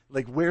getting,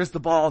 like, where's the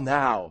ball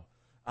now?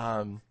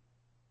 And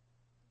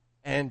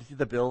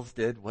the Bills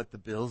did what the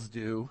Bills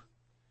do.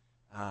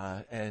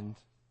 And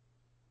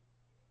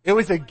it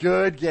was a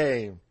good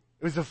game.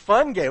 It was a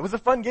fun game. It was a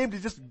fun game to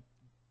just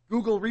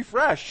Google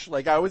refresh.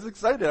 Like, I was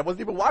excited. I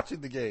wasn't even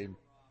watching the game.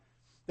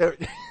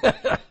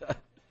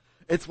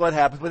 It's what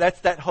happens. But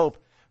that's that hope,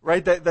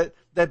 right?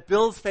 That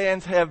Bills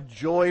fans have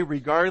joy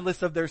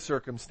regardless of their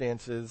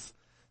circumstances,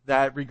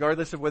 that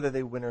regardless of whether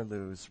they win or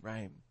lose,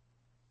 right?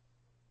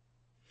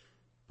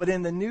 But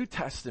in the New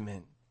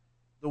Testament,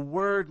 the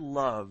word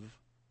love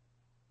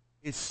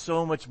is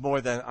so much more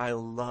than I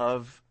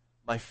love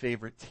my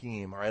favorite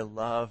team, or I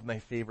love my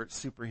favorite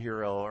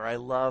superhero, or I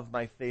love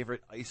my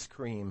favorite ice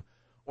cream,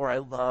 or I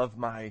love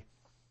my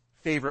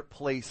favorite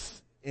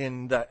place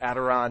in the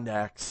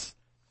Adirondacks.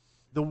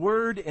 The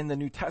word in the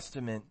New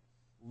Testament,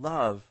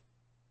 love,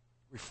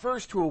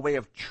 refers to a way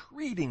of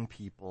treating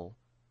people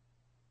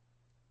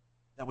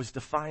that was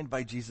defined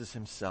by Jesus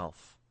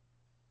himself.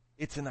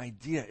 It's an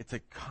idea, it's a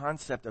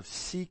concept of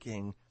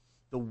seeking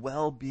the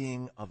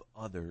well-being of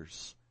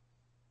others,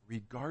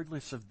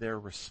 regardless of their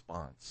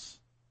response.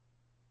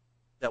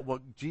 That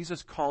what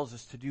Jesus calls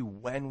us to do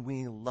when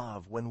we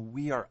love, when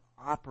we are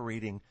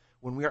operating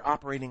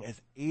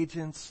as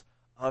agents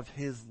of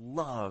his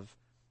love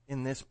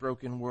in this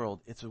broken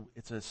world,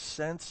 it's a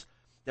sense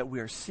that we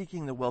are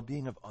seeking the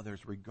well-being of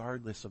others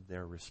regardless of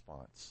their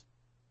response.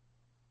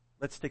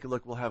 Let's take a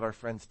look. We'll have our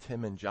friends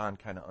Tim and John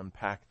kind of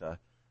unpack the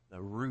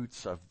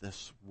roots of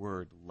this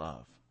word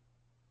love.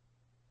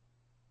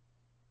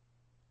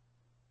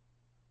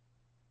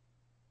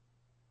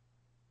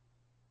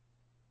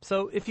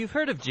 So if you've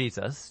heard of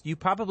Jesus, you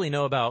probably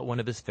know about one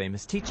of his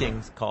famous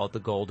teachings called the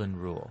Golden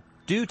Rule.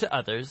 Do to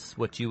others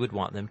what you would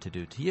want them to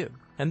do to you.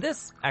 And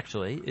this,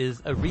 actually,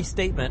 is a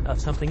restatement of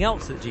something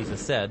else that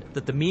Jesus said,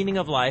 that the meaning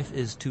of life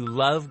is to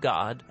love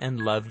God and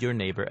love your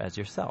neighbor as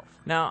yourself.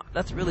 Now,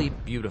 that's really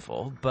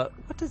beautiful, but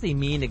what does he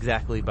mean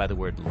exactly by the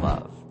word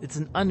love? It's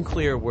an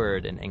unclear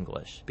word in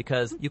English,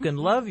 because you can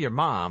love your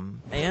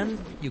mom and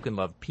you can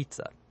love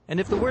pizza. And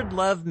if the word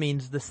love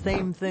means the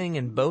same thing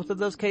in both of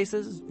those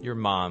cases, your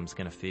mom's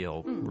going to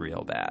feel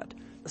real bad.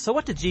 So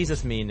what did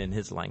Jesus mean in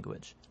his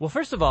language? Well,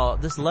 first of all,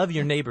 this love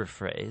your neighbor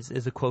phrase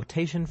is a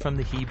quotation from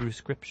the Hebrew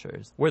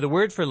scriptures, where the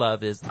word for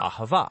love is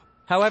ahava.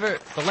 However,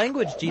 the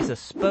language Jesus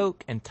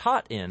spoke and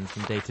taught in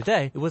from day to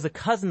day, it was a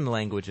cousin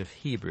language of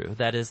Hebrew,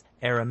 that is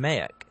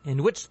Aramaic,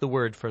 in which the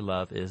word for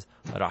love is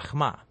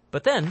rachma.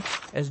 But then,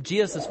 as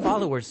Jesus'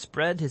 followers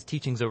spread his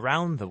teachings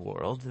around the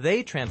world,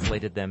 they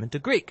translated them into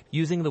Greek,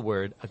 using the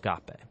word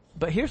agape.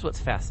 But here's what's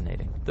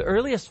fascinating. The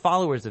earliest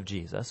followers of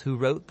Jesus, who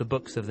wrote the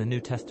books of the New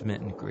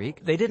Testament in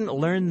Greek, they didn't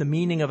learn the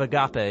meaning of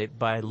agape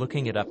by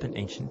looking it up in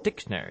ancient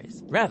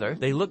dictionaries. Rather,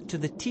 they looked to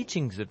the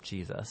teachings of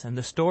Jesus and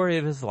the story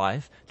of his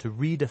life to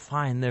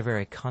redefine their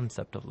very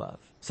concept of love.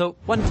 So,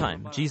 one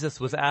time, Jesus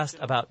was asked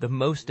about the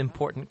most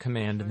important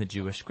command in the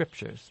Jewish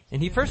scriptures.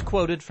 And he first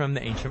quoted from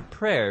the ancient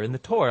prayer in the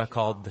Torah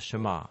called the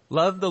Shema.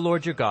 Love the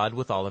Lord your God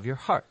with all of your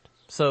heart.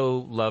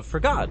 So, love for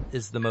God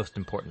is the most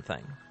important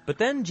thing. But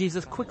then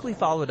Jesus quickly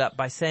followed up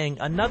by saying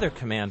another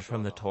command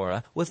from the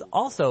Torah was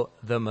also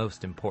the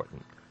most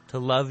important, to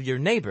love your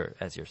neighbor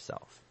as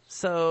yourself.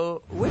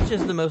 So, which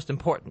is the most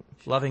important,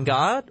 loving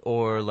God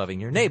or loving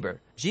your neighbor?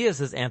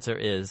 Jesus' answer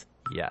is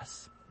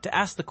yes. To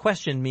ask the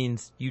question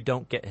means you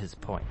don't get his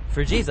point.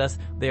 For Jesus,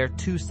 they are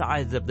two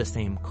sides of the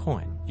same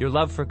coin. Your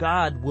love for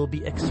God will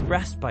be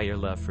expressed by your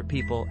love for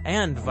people,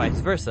 and vice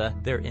versa,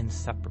 they're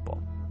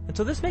inseparable. And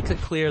so this makes it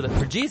clear that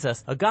for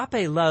Jesus,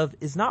 agape love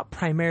is not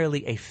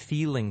primarily a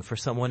feeling for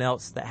someone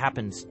else that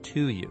happens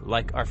to you,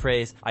 like our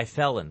phrase, I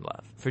fell in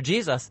love. For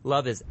Jesus,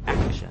 love is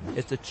action.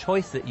 It's a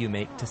choice that you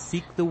make to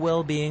seek the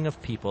well-being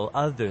of people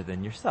other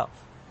than yourself.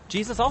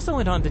 Jesus also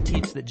went on to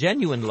teach that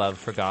genuine love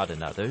for God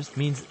and others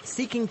means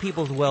seeking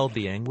people's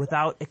well-being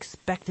without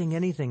expecting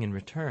anything in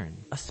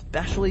return,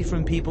 especially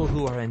from people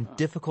who are in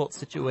difficult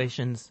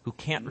situations, who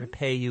can't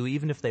repay you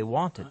even if they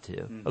wanted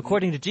to.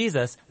 According to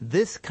Jesus,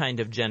 this kind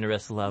of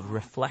generous love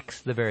reflects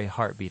the very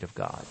heartbeat of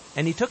God.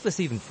 And he took this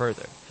even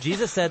further.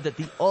 Jesus said that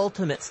the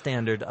ultimate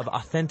standard of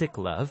authentic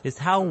love is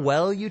how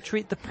well you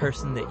treat the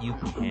person that you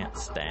can't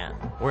stand.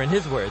 Or in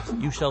his words,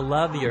 you shall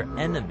love your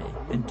enemy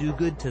and do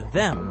good to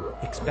them,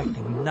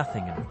 expecting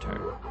nothing in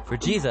return. For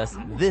Jesus,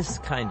 this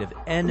kind of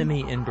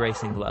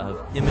enemy-embracing love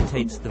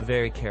imitates the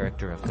very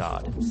character of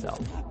God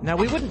himself. Now,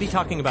 we wouldn't be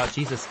talking about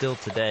Jesus still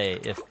today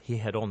if he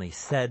had only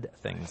said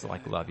things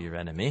like love your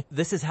enemy.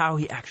 This is how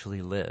he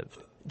actually lived.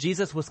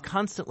 Jesus was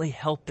constantly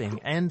helping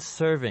and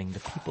serving the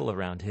people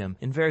around him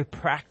in very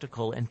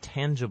practical and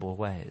tangible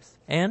ways.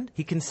 And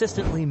he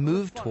consistently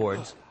moved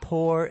towards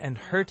poor and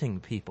hurting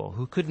people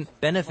who couldn't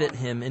benefit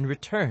him in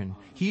return.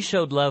 He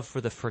showed love for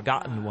the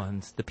forgotten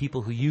ones, the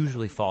people who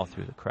usually fall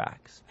through the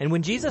cracks. And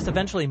when Jesus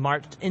eventually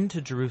marched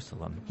into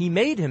Jerusalem, he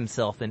made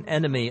himself an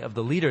enemy of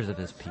the leaders of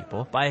his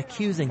people by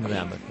accusing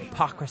them of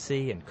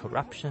hypocrisy and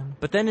corruption.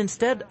 But then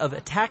instead of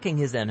attacking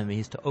his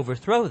enemies to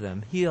overthrow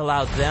them, he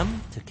allowed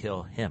them to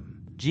kill him.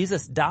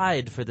 Jesus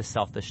died for the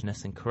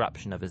selfishness and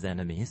corruption of his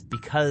enemies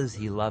because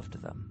he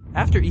loved them.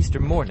 After Easter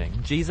morning,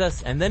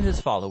 Jesus and then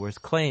his followers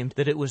claimed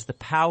that it was the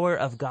power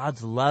of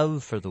God's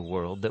love for the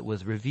world that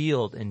was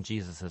revealed in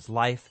Jesus'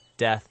 life,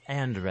 death,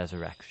 and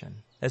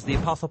resurrection. As the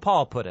Apostle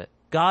Paul put it,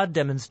 God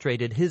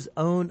demonstrated his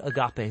own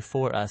agape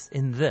for us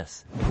in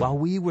this: while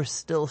we were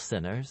still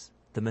sinners,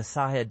 the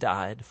Messiah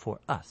died for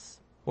us.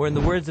 Or in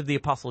the words of the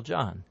Apostle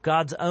John,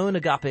 God's own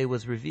agape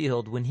was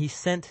revealed when he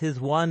sent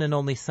his one and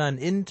only Son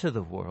into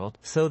the world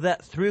so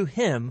that through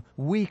him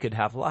we could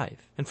have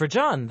life. And for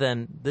John,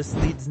 then, this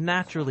leads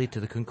naturally to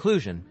the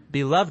conclusion,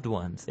 beloved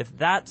ones, if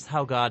that's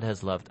how God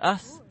has loved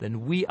us,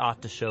 then we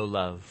ought to show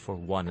love for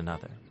one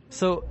another.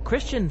 So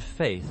Christian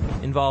faith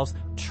involves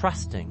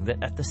trusting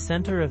that at the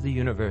center of the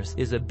universe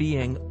is a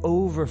being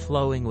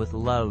overflowing with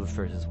love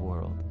for his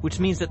world, which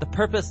means that the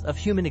purpose of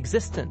human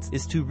existence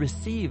is to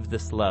receive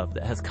this love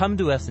that has come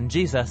to us in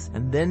Jesus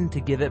and then to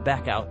give it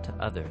back out to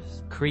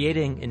others,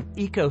 creating an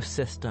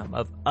ecosystem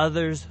of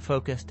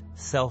others-focused,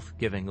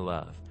 self-giving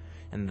love.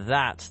 And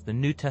that's the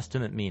New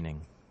Testament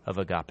meaning of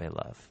agape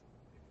love.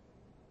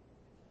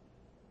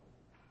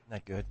 Isn't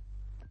that good?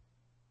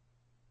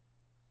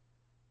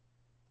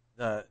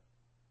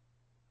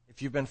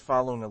 If you've been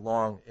following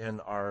along in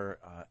our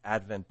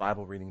Advent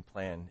Bible reading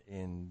plan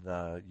in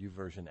the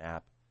YouVersion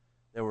app,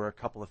 there were a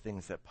couple of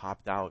things that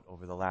popped out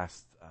over the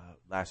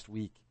last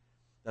week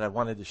that I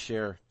wanted to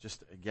share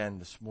just again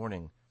this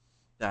morning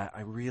that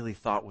I really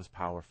thought was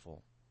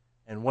powerful.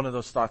 And one of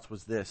those thoughts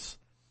was this.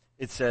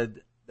 It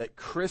said that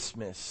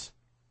Christmas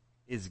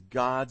is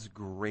God's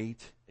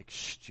great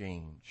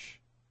exchange.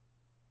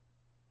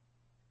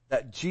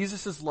 That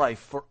Jesus' life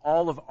for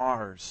all of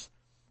ours,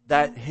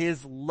 that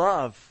his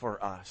love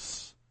for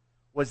us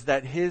was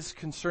that his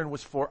concern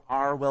was for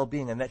our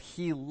well-being and that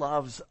he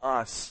loves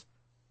us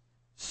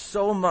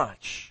so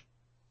much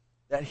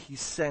that he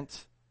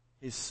sent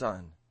his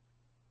Son.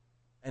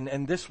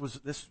 And this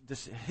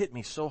hit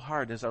me so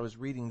hard as I was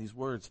reading these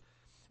words.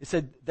 It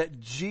said that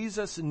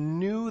Jesus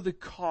knew the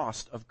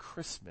cost of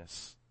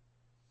Christmas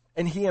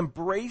and he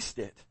embraced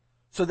it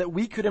so that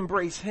we could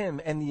embrace him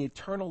and the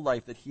eternal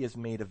life that he has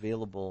made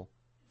available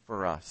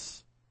for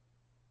us.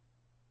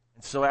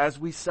 And so as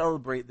we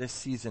celebrate this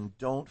season,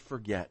 don't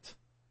forget,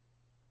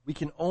 we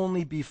can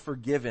only be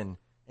forgiven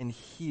and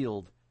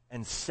healed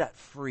and set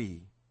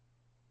free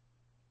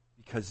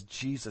because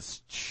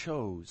Jesus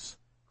chose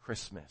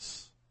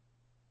Christmas.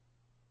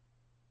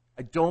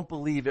 I don't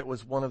believe it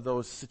was one of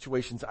those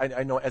situations.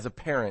 I know as a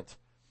parent,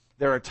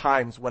 there are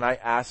times when I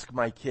ask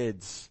my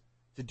kids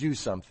to do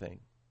something.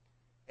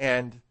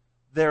 And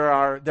there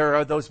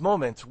are those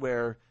moments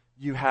where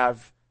you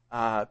have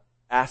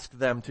asked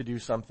them to do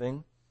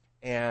something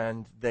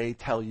and they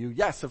tell you,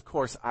 yes, of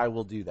course, I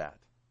will do that.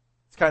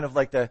 It's kind of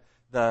like that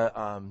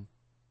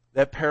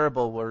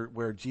parable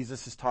where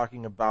Jesus is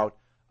talking about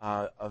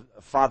a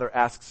father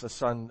asks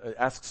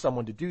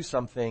someone to do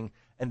something,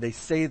 and they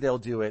say they'll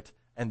do it,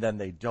 and then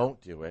they don't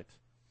do it.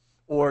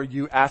 Or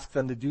you ask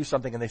them to do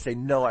something, and they say,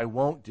 no, I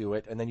won't do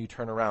it, and then you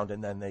turn around,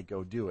 and then they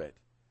go do it,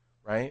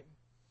 right?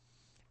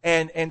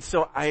 And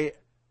so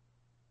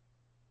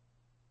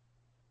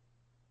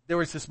there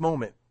was this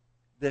moment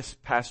this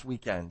past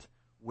weekend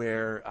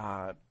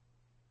where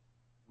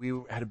we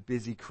had a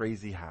busy,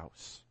 crazy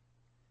house.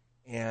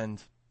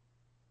 And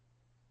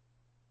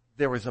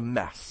there was a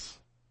mess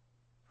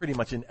pretty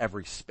much in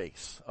every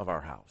space of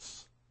our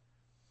house.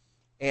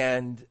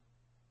 And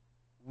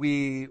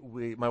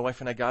my wife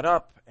and I got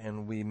up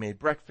and we made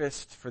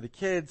breakfast for the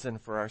kids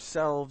and for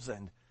ourselves.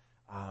 And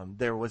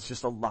there was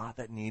just a lot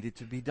that needed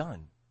to be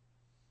done.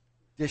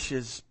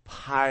 Dishes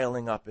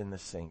piling up in the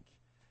sink.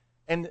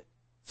 And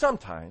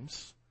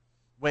sometimes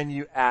when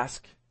you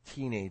ask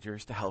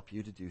teenagers to help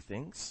you to do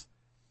things,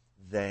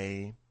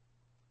 they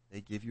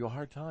give you a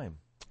hard time.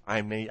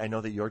 I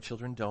know that your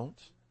children don't.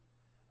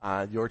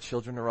 Your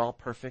children are all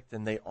perfect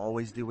and they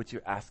always do what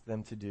you ask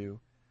them to do.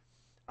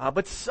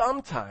 But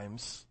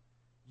sometimes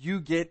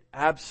you get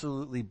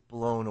absolutely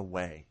blown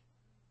away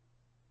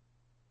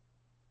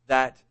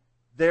that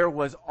there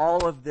was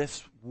all of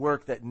this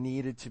work that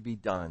needed to be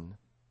done.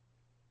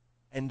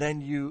 And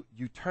then you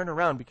turn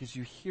around because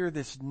you hear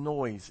this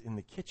noise in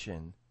the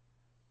kitchen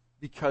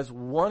because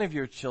one of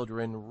your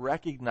children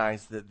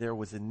recognized that there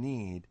was a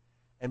need,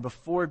 and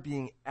before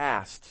being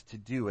asked to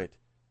do it,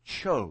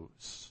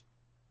 chose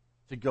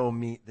to go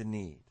meet the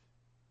need.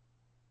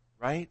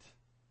 Right?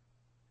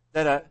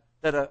 That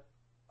a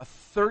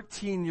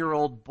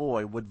 13-year-old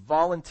boy would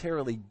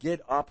voluntarily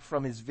get up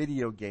from his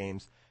video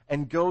games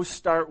and go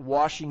start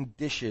washing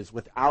dishes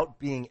without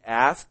being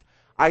asked,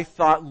 I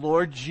thought,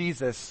 Lord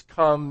Jesus,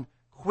 come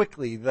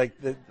quickly.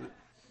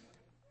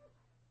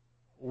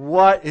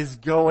 What is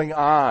going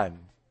on?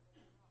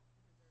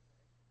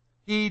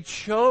 He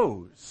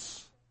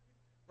chose,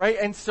 right?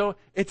 And so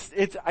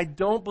I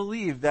don't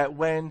believe that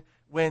when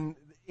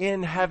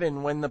in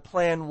heaven, when the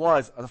plan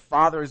was the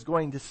Father is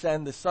going to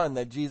send the Son,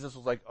 that Jesus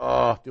was like,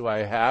 oh, do I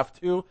have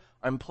to?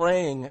 I'm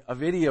playing a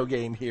video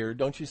game here.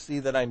 Don't you see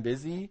that I'm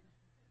busy?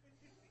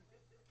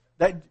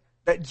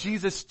 That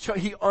Jesus,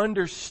 he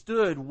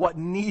understood what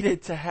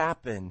needed to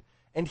happen,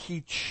 and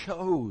he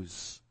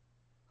chose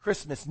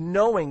Christmas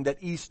knowing that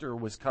Easter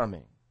was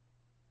coming.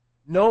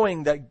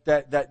 Knowing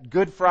that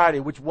Good Friday,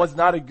 which was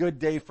not a good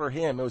day for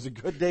him, it was a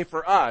good day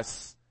for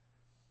us,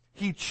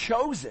 he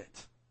chose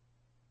it.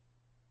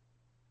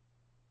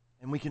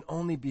 And we can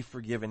only be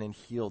forgiven and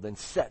healed and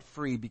set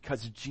free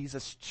because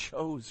Jesus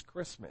chose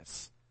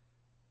Christmas.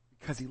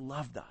 Because he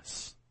loved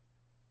us.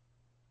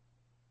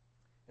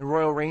 In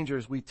Royal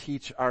Rangers, we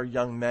teach our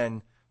young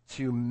men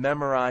to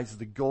memorize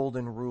the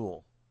golden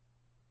rule.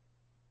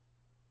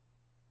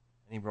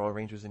 Any Royal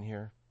Rangers in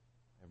here?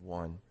 I have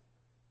one.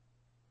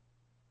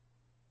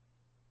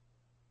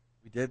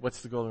 We did?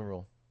 What's the golden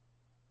rule?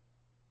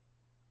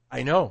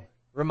 I know.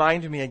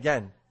 Remind me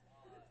again.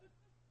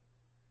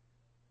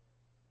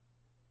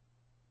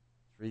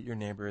 Treat your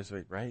neighbor as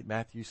right?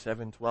 Matthew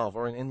 7:12.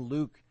 Or in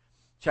Luke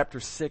chapter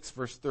 6,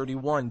 verse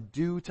 31,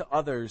 do to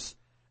others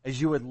as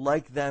you would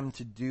like them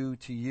to do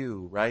to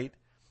you, right?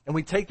 And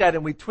we take that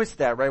and we twist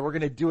that, right? We're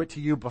going to do it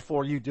to you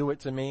before you do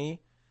it to me.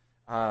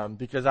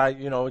 Because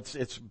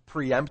it's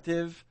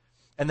preemptive.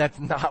 And that's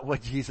not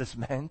what Jesus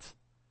meant.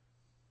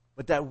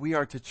 But that we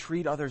are to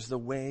treat others the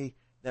way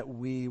that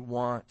we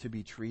want to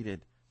be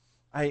treated.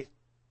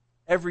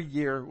 Every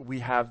year we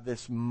have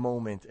this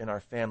moment in our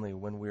family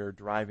when we're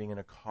driving in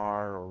a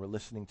car or we're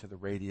listening to the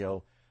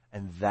radio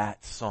and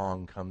that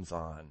song comes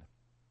on.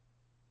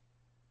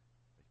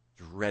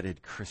 The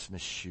dreaded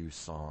Christmas shoe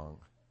song.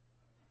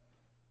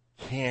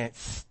 Can't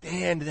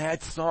stand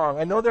that song.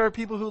 I know there are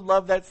people who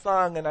love that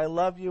song and I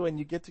love you and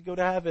you get to go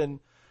to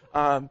heaven.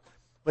 But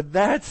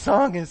that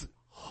song is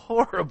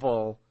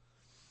horrible.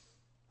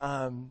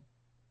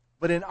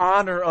 But in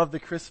honor of the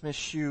Christmas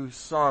shoe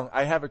song,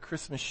 I have a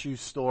Christmas shoe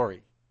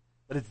story.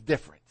 But it's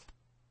different.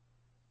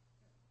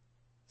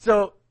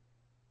 So,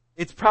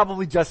 it's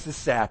probably just as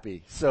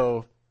sappy.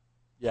 So,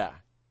 yeah.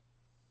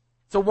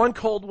 So one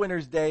cold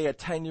winter's day, a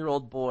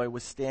 10-year-old boy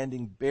was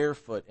standing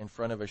barefoot in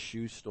front of a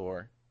shoe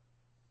store.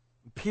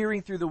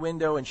 Peering through the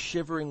window and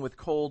shivering with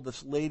cold,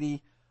 this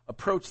lady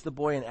approached the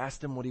boy and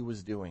asked him what he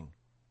was doing.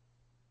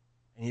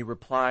 And he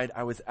replied,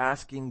 I was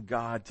asking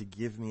God to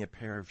give me a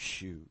pair of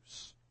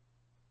shoes.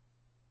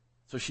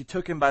 So she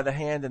took him by the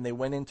hand and they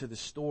went into the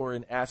store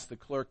and asked the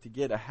clerk to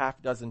get a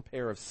half dozen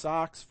pair of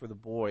socks for the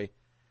boy.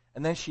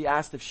 And then she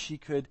asked if he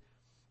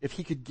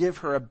could give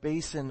her a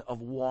basin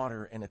of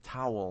water and a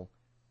towel.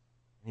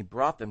 And he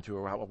brought them to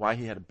her. Why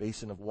he had a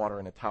basin of water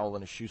and a towel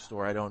in a shoe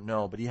store, I don't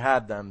know, but he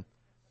had them.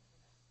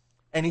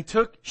 And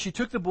she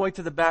took the boy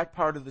to the back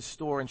part of the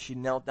store and she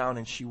knelt down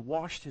and she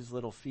washed his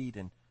little feet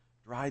and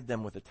dried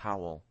them with a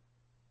towel.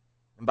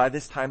 And by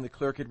this time the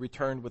clerk had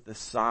returned with the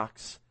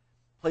socks.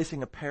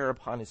 Placing a pair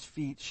upon his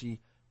feet, she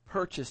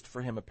purchased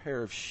for him a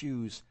pair of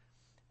shoes,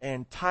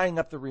 and tying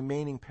up the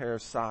remaining pair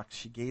of socks,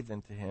 she gave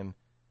them to him,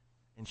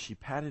 and she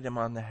patted him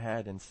on the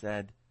head and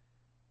said,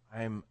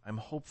 I'm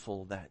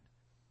hopeful that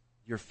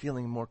you're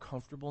feeling more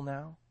comfortable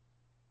now.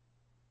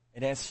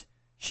 And as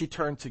she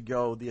turned to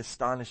go, the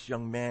astonished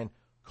young man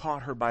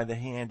caught her by the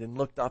hand and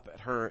looked up at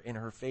her in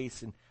her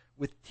face, and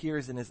with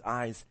tears in his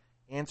eyes,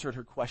 answered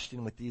her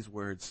question with these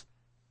words,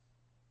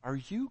 Are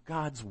you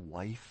God's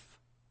wife?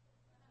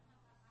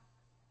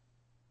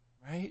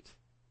 Right?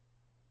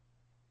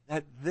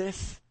 That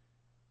this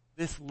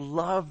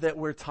love that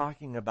we're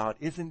talking about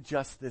isn't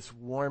just this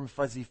warm,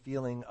 fuzzy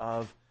feeling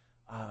of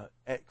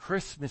at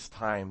Christmas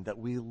time that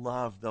we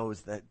love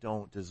those that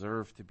don't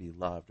deserve to be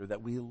loved, or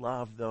that we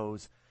love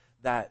those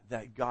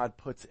that God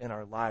puts in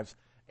our lives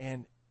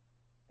and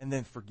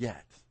then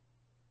forget.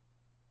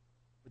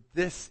 But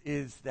this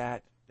is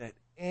that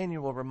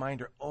annual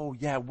reminder, oh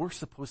yeah, we're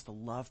supposed to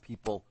love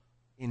people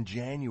in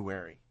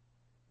January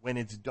when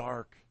it's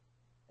dark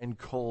and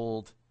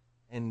cold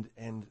and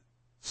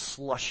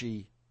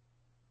slushy.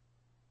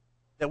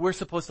 That we're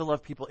supposed to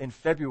love people in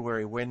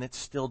February when it's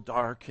still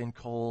dark and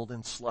cold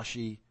and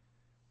slushy.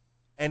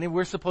 And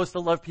we're supposed to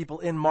love people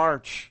in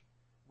March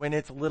when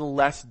it's a little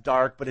less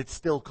dark but it's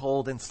still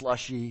cold and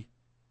slushy.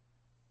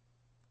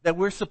 That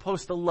we're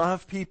supposed to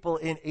love people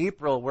in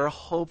April where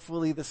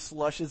hopefully the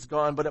slush is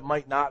gone but it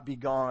might not be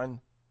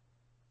gone.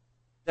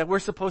 That we're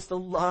supposed to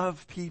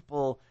love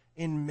people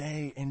in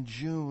May and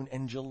June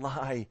and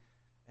July.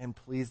 And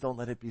please don't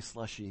let it be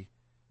slushy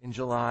in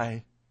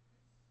July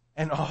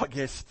and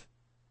August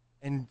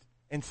and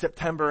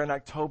September and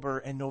October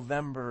and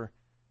November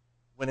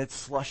when it's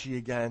slushy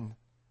again.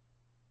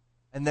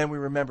 And then we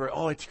remember,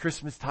 oh, it's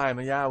Christmas time.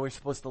 And yeah, we're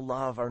supposed to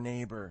love our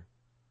neighbor.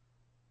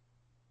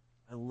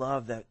 I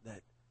love that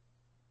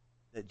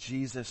that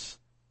Jesus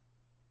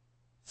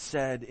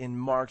said in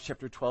Mark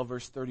chapter 12,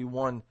 verse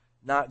 31,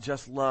 not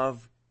just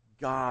love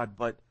God,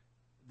 but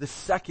the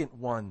second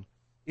one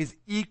is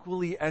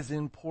equally as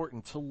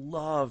important, to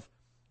love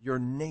your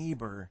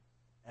neighbor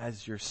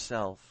as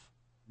yourself.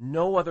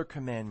 No other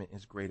commandment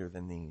is greater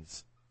than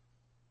these.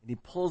 And he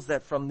pulls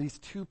that from these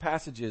two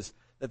passages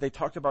that they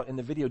talked about in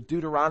the video,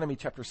 Deuteronomy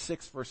chapter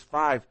 6, verse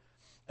 5.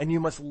 And you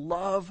must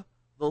love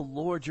the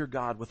Lord your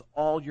God with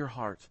all your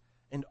heart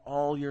and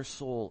all your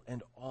soul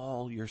and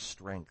all your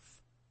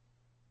strength.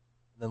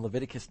 And then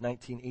Leviticus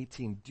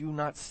 19:18, do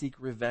not seek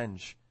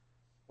revenge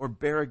or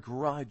bear a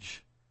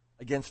grudge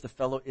against a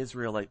fellow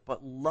Israelite,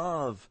 but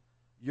love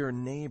your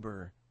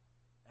neighbor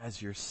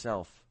as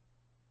yourself.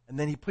 And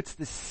then he puts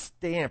this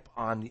stamp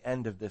on the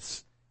end of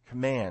this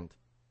command,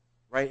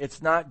 right?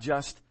 It's not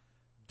just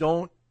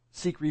don't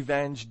seek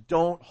revenge,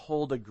 don't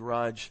hold a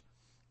grudge,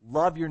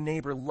 love your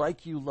neighbor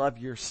like you love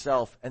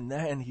yourself. And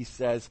then he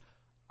says,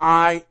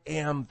 I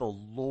am the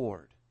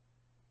Lord.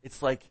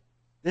 It's like,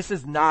 this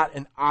is not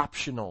an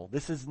optional.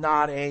 This is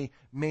not a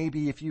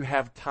maybe if you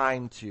have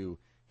time to.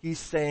 He's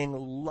saying,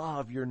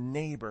 love your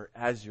neighbor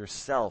as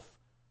yourself.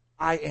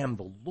 I am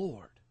the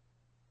Lord.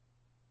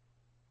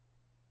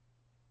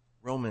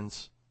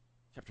 Romans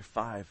chapter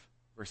 5,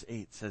 verse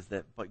 8 says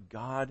that, but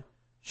God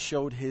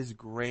showed his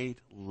great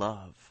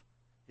love,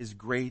 his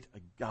great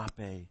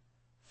agape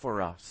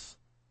for us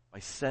by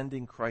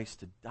sending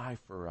Christ to die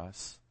for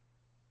us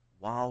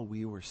while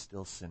we were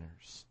still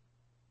sinners.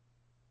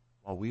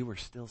 While we were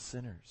still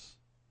sinners.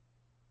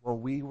 While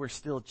we were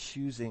still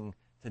choosing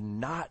to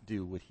not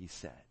do what he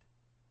said.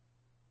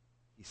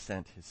 He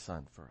sent his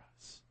son for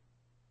us.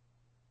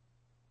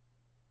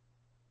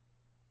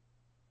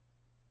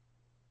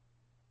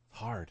 It's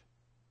hard.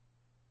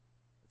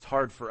 It's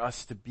hard for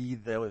us to be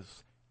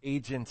those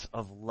agents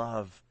of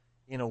love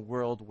in a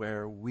world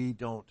where we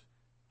don't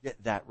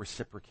get that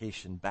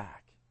reciprocation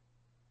back.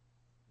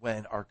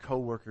 When our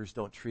coworkers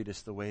don't treat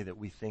us the way that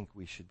we think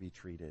we should be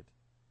treated.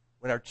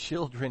 When our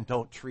children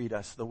don't treat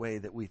us the way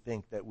that we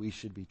think that we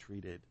should be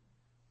treated.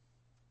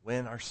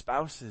 When our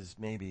spouses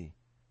maybe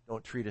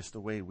don't treat us the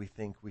way we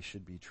think we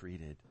should be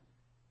treated.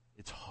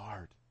 It's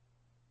hard.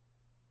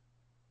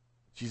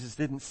 Jesus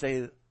didn't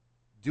say,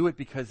 do it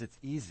because it's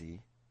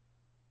easy.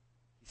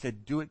 He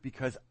said, do it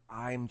because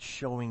I'm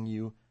showing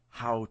you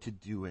how to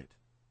do it.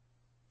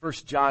 1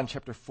 John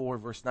chapter 4,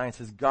 verse 9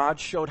 says, God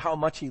showed how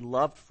much he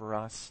loved for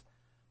us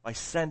by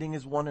sending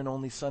his one and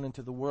only Son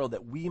into the world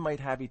that we might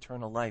have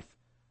eternal life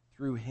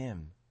through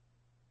him.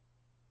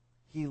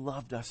 He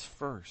loved us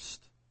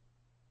first.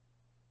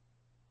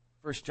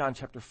 1 John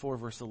chapter 4,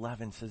 verse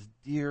 11 says,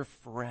 dear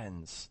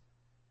friends,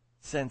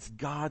 since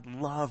God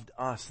loved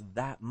us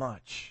that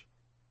much,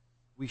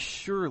 we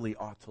surely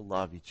ought to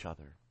love each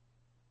other.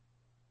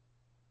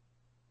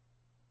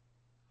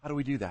 How do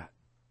we do that?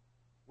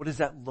 What does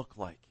that look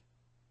like?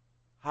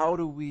 How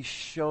do we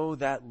show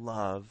that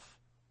love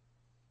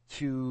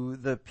to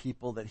the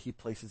people that he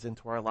places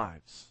into our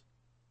lives?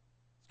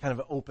 It's kind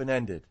of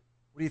open-ended.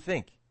 What do you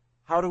think?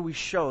 How do we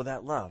show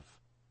that love?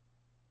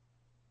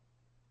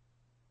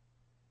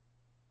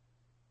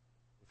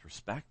 With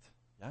respect,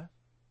 yeah.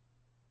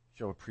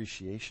 Show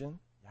appreciation,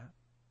 yeah.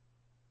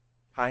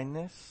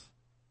 Kindness,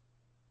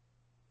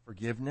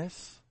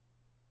 forgiveness,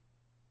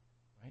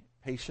 right?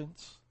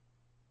 Patience.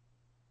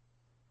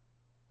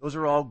 Those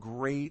are all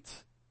great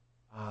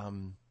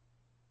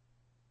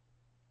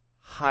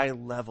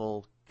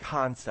high-level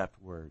concept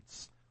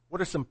words.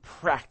 What are some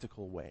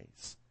practical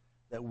ways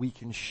that we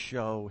can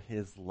show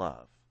his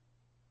love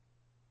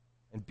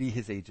and be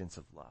his agents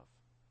of love?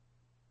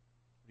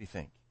 What do you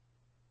think?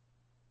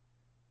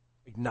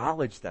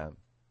 Acknowledge them,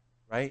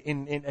 right?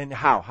 And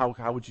how?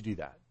 How would you do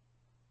that?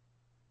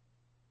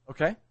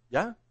 Okay,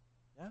 yeah?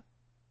 Yeah?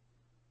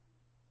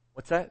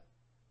 What's that?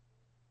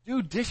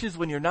 Do dishes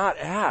when you're not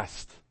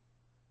asked.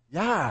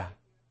 Yeah.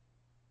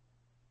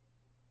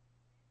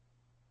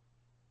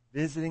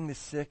 Visiting the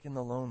sick and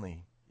the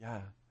lonely. Yeah.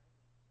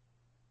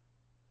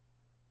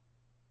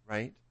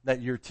 Right?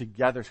 That you're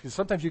together. Because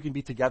sometimes you can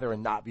be together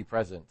and not be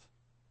present.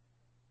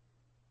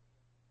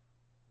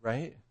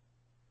 Right?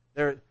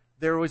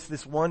 There was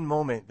this one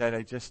moment that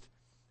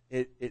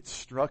it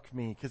struck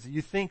me. Because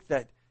you think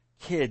that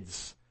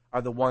kids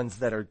are the ones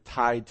that are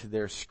tied to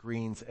their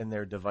screens and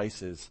their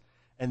devices.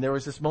 And there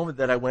was this moment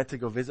that I went to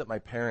go visit my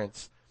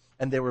parents.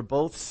 And they were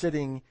both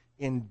sitting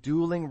in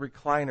dueling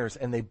recliners,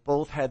 and they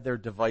both had their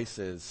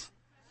devices.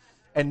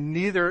 And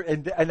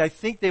I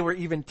think they were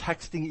even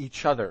texting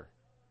each other.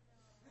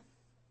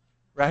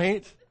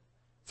 Right?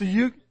 So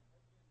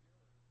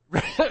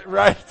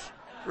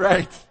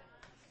right.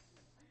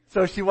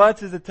 So she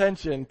wants his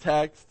attention,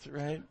 text,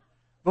 right?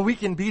 But we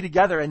can be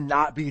together and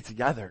not be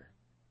together.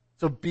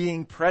 So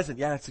being present,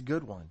 yeah, that's a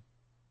good one.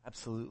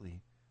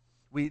 Absolutely.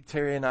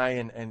 Terry and I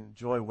and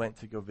Joy went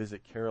to go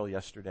visit Carol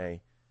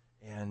yesterday.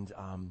 And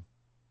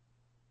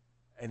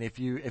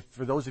if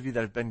for those of you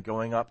that have been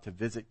going up to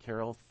visit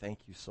Carol, thank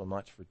you so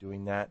much for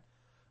doing that,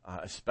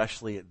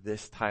 especially at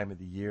this time of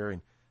the year.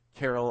 And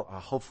Carol,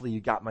 hopefully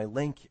you got my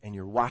link and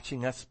you're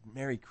watching us.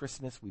 Merry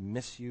Christmas. We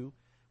miss you.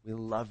 We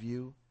love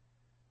you.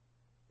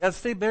 Yeah, let's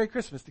say Merry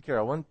Christmas to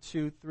Carol. 1,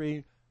 2,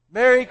 3.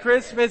 Merry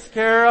Christmas,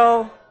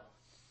 Carol.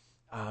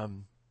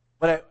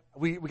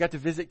 We got to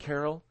visit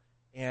Carol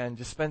and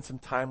just spend some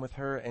time with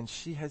her, and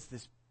she has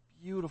this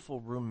beautiful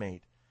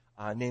roommate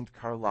named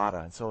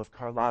Carlotta. And so if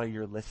Carlotta,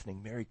 you're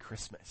listening, Merry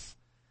Christmas.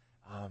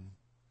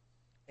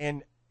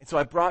 And so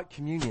I brought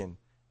communion,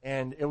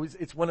 and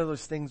it's one of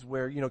those things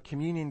where,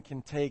 communion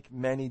can take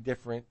many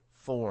different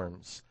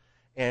forms.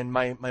 And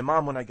my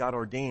mom, when I got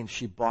ordained,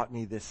 she bought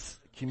me this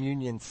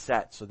communion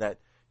set so that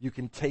you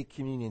can take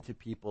communion to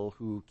people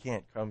who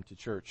can't come to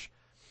church.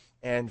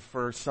 And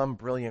for some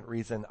brilliant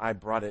reason, I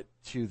brought it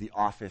to the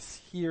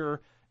office here,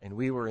 and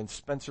we were in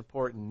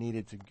Spencerport and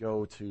needed to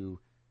go to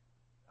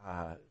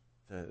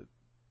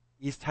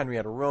East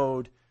Henrietta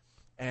Road.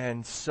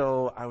 And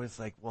so I was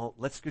like, well,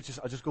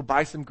 I'll just go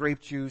buy some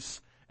grape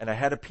juice. And I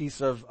had a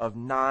piece of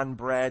naan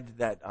bread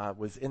that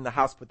was in the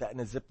house, put that in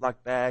a Ziploc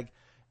bag,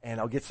 and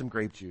I'll get some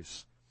grape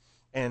juice.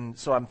 And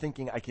so I'm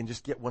thinking I can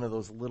just get one of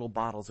those little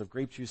bottles of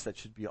grape juice. That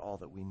should be all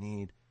that we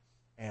need.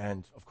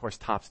 And, of course,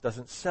 Tops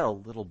doesn't sell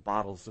little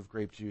bottles of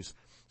grape juice.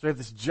 So I have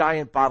this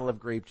giant bottle of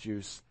grape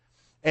juice.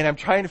 And I'm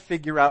trying to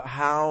figure out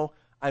how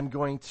I'm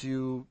going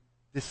to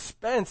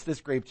dispense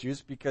this grape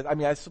juice because,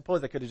 I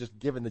suppose I could have just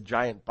given the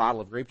giant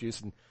bottle of grape juice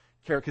and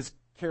because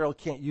Carol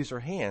can't use her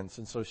hands,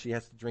 and so she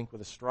has to drink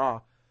with a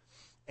straw.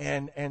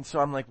 And so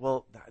I'm like,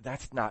 well,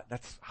 that's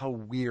how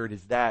weird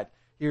is that?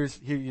 Here,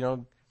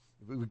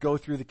 we go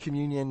through the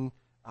communion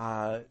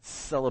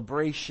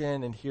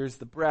celebration, and here's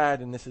the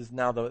bread, and this is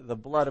now the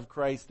blood of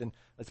Christ, and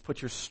let's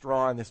put your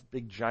straw in this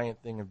big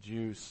giant thing of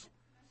juice.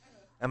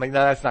 I'm like, no,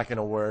 that's not going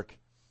to work.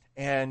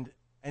 And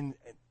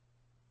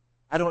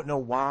I don't know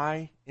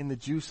why in the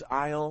juice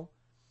aisle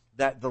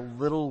that the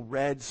little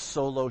red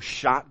Solo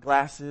shot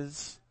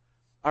glasses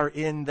are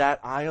in that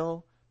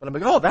aisle, but I'm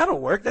like, oh, that'll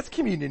work. That's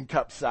communion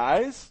cup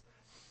size.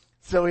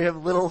 So we have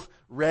little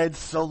red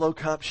Solo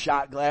cup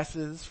shot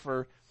glasses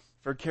for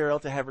Carol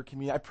to have her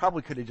communion. I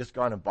probably could have just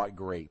gone and bought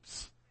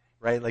grapes,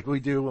 right? Like we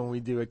do when we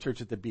do a church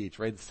at the beach,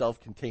 right? The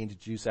self-contained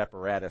juice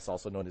apparatus,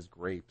 also known as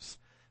grapes,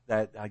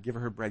 that give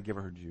her bread, give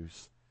her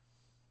juice.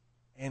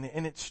 And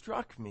it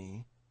struck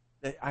me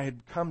that I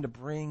had come to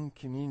bring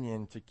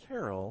communion to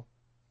Carol,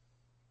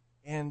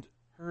 and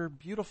her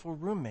beautiful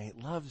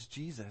roommate loves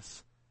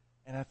Jesus.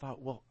 And I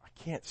thought, well, I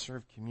can't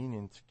serve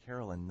communion to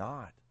Carol and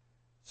not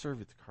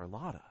serve it to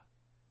Carlotta.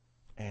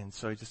 And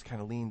so I just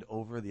kind of leaned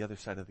over the other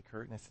side of the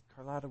curtain. I said,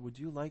 Carlotta, would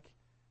you like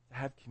to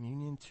have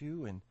communion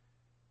too? And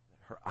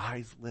her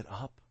eyes lit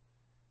up.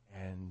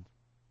 And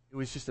it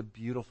was just a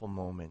beautiful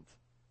moment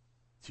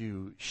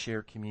to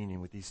share communion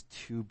with these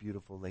two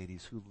beautiful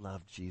ladies who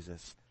love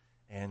Jesus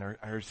and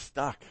are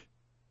stuck.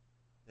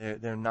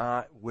 They're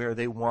not where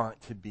they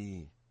want to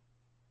be.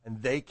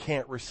 And they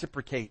can't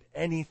reciprocate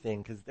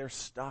anything because they're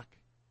stuck.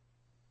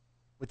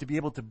 But to be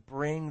able to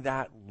bring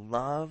that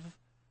love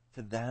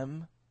to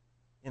them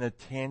in a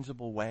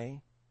tangible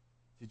way,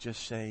 to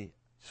just say,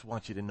 I just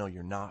want you to know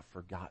you're not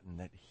forgotten,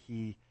 that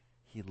He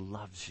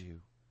loves you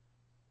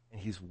and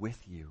He's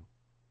with you.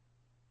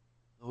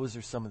 Those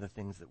are some of the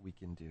things that we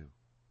can do.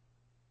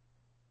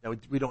 Now,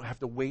 we don't have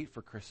to wait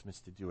for Christmas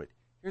to do it.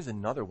 Here's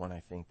another one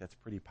I think that's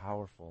pretty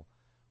powerful.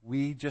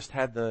 We just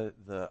had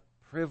the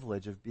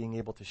privilege of being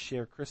able to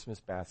share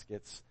Christmas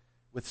baskets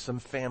with some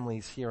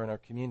families here in our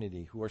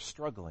community who are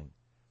struggling.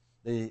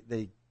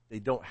 They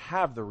don't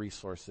have the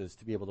resources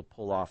to be able to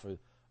pull off a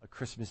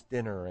Christmas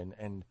dinner,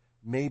 and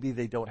maybe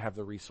they don't have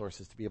the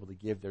resources to be able to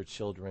give their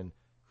children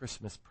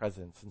Christmas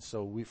presents. And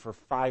so for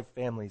 5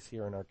 families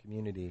here in our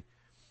community,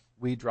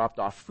 we dropped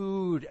off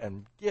food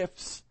and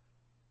gifts.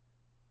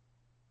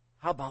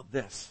 How about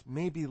this?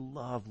 Maybe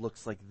love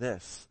looks like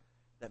this,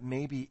 that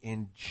maybe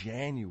in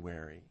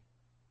January,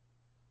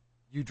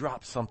 you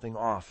drop something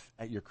off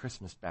at your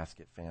Christmas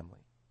basket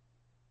family.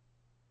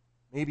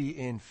 Maybe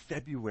in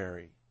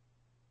February,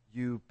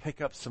 you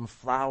pick up some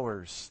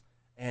flowers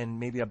and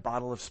maybe a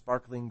bottle of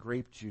sparkling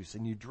grape juice,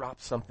 and you drop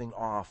something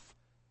off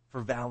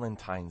for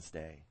Valentine's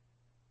Day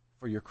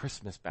for your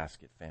Christmas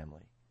basket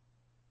family.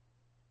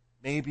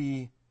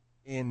 Maybe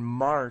in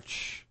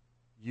March,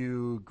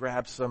 you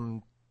grab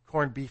some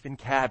corned beef and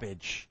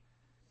cabbage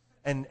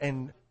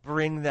and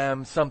bring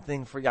them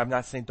something for, I'm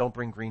not saying don't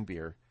bring green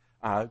beer,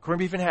 corned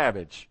beef and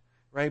cabbage,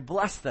 right?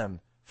 Bless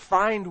them.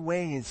 Find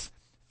ways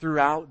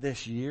throughout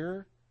this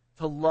year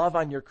to love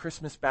on your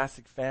Christmas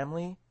basket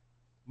family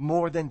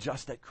more than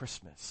just at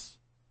Christmas.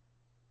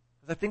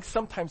 Because I think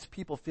sometimes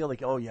people feel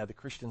like, oh yeah, the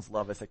Christians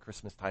love us at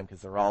Christmas time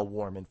because they're all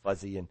warm and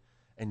fuzzy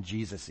and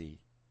Jesus-y.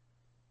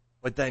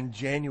 But then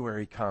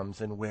January comes,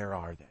 and where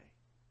are they?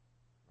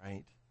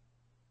 Right?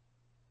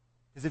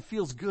 Because it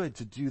feels good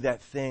to do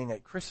that thing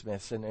at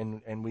Christmas,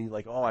 and we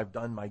like, oh, I've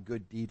done my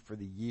good deed for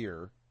the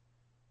year.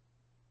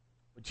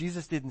 But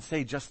Jesus didn't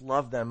say just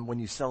love them when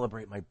you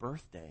celebrate my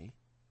birthday.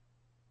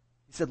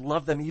 He said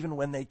love them even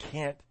when they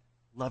can't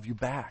love you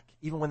back,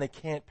 even when they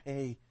can't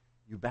pay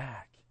you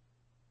back.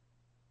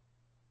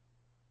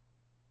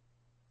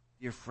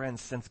 Dear friends,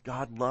 since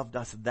God loved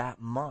us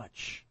that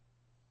much,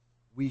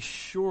 we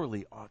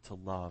surely ought to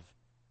love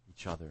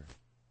each other.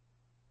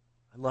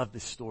 I love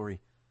this story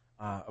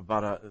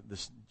about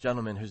this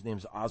gentleman whose name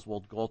is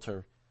Oswald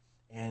Golter,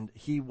 and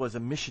he was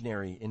a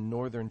missionary in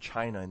northern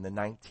China in the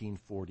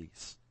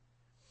 1940s.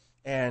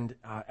 And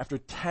after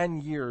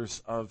 10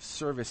 years of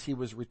service, he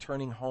was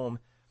returning home,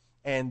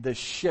 and the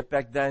ship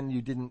back then,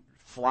 you didn't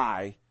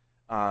fly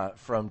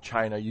from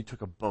China, you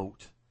took a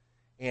boat.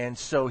 And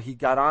so he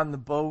got on the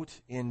boat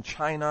in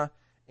China,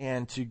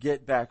 and to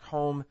get back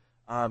home,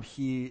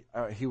 he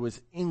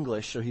was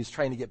English, so he's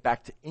trying to get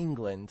back to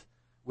England,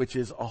 which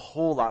is a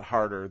whole lot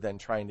harder than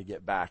trying to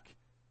get back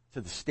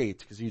to the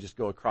States, because you just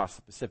go across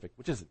the Pacific,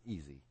 which isn't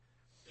easy.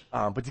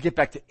 But to get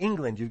back to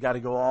England, you've got to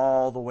go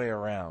all the way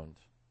around.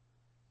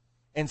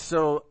 And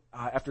so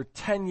after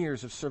 10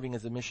 years of serving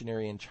as a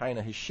missionary in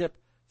China, his ship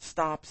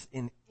stops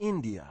in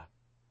India.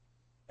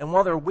 And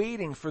while they're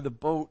waiting for the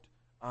boat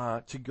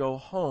to go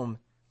home,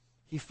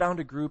 he found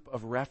a group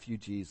of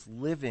refugees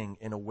living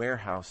in a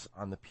warehouse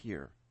on the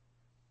pier.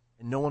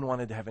 And no one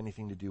wanted to have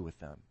anything to do with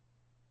them.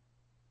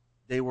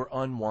 They were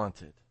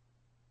unwanted.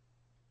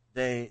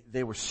 They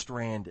were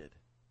stranded.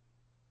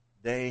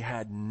 They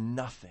had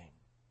nothing.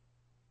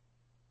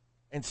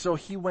 And so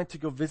he went to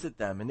go visit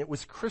them, and it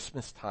was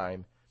Christmas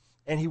time,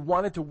 and he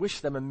wanted to wish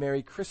them a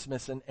Merry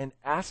Christmas and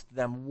asked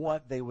them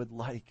what they would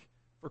like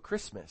for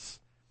Christmas.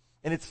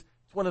 And it's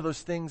one of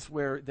those things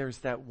where there's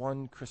that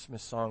one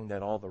Christmas song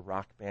that all the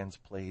rock bands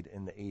played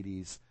in the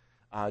 80s.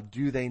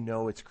 Do they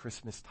know it's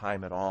Christmas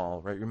time at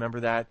all? Right? Remember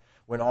that?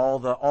 When all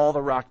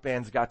the rock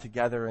bands got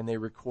together and they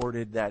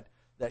recorded that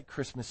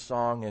Christmas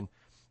song,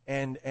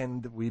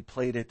 and we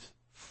played it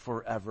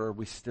forever.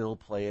 We still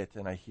play it,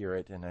 and I hear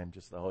it, and I'm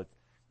just,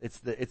 it's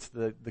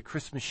the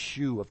Christmas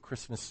shoe of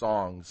Christmas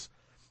songs.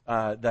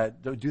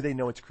 That do they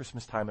know it's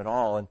Christmas time at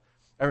all? And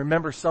I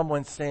remember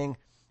someone saying,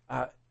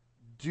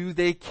 do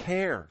they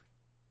care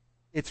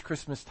it's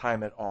Christmas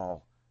time at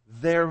all?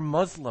 They're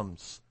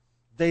Muslims.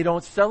 They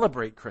don't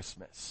celebrate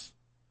Christmas.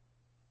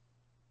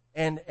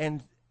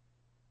 And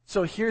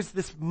so here's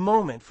this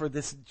moment for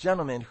this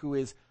gentleman who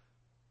is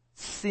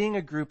seeing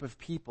a group of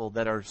people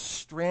that are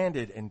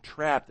stranded and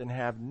trapped and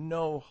have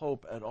no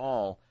hope at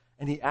all.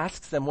 And he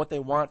asks them what they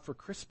want for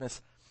Christmas,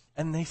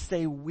 and they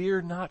say,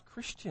 we're not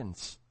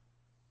Christians.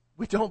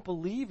 We don't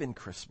believe in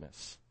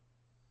Christmas.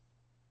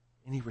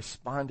 And he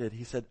responded,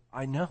 he said,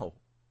 I know,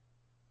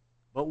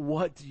 but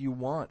what do you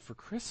want for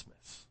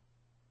Christmas?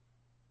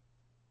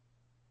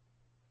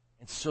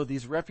 And so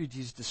these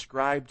refugees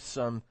described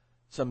some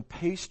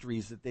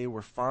pastries that they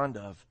were fond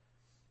of.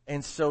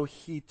 And so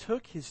he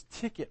took his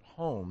ticket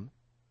home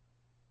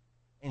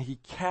and he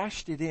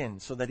cashed it in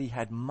so that he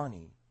had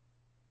money.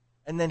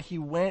 And then he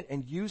went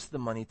and used the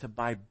money to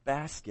buy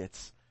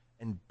baskets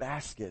and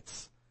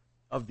baskets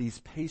of these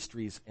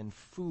pastries and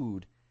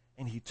food,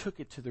 and he took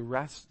it to the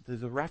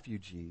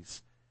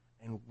refugees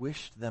and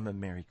wished them a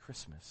Merry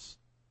Christmas.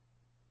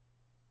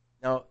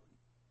 Now,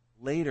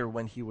 later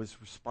when he was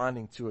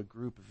responding to a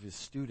group of his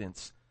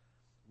students,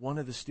 one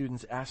of the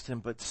students asked him,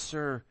 but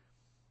sir,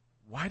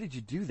 why did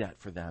you do that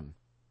for them?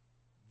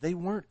 They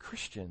weren't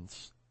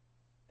Christians,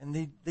 and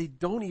they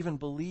don't even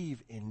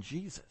believe in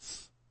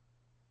Jesus.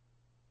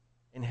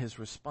 And his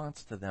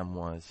response to them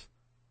was,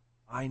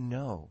 I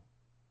know,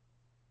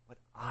 but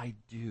I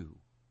do.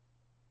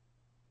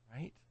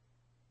 Right?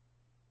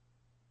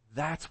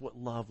 That's what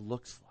love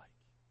looks like.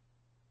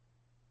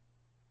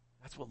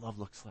 That's what love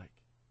looks like.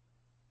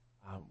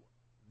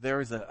 There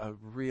is a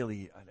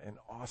really an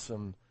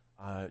awesome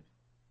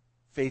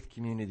faith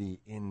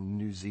community in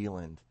New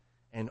Zealand.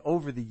 And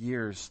over the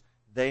years,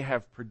 they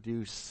have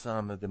produced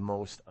some of the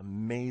most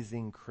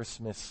amazing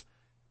Christmas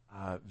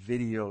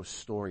video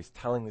stories,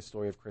 telling the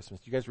story of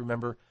Christmas. Do you guys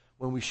remember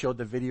when we showed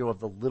the video of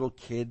the little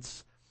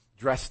kids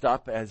dressed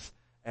up as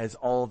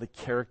all the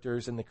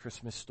characters in the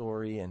Christmas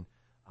story? And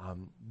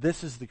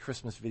this is the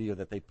Christmas video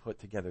that they put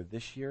together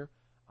this year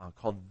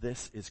called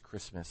This is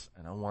Christmas.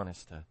 And I want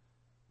us to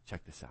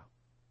check this out.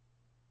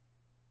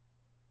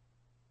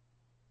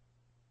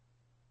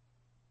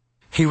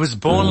 He was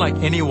born like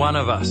any one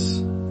of us,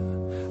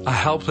 a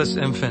helpless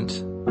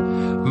infant,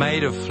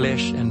 made of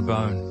flesh and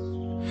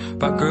bone,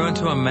 but grew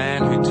into a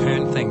man who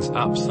turned things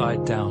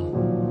upside down.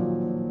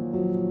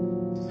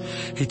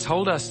 He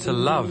told us to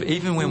love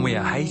even when we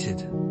are hated,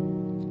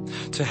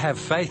 to have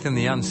faith in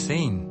the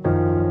unseen.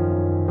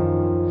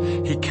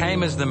 He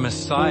came as the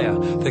Messiah,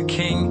 the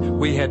King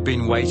we had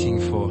been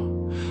waiting for,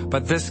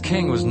 but this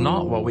King was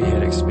not what we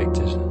had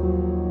expected.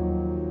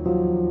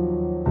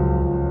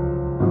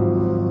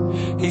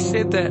 He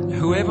said that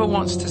whoever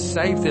wants to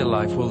save their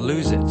life will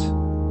lose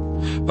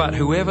it, but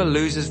whoever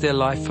loses their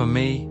life for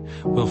me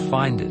will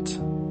find it.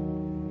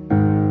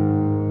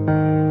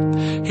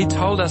 He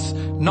told us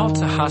not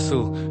to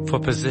hustle for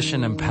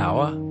position and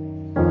power,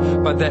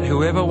 but that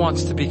whoever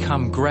wants to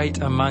become great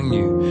among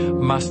you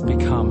must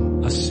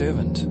become a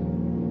servant.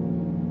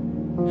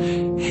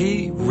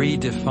 He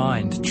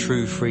redefined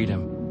true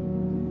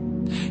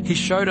freedom. He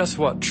showed us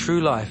what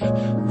true life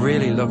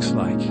really looks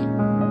like.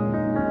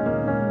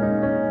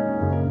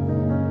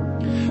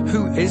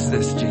 Who is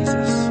this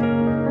Jesus?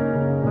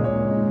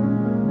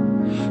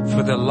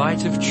 For the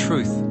light of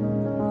truth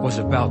was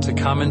about to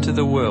come into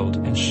the world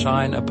and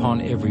shine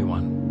upon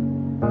everyone.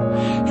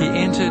 He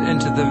entered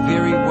into the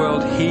very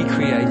world he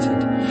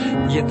created,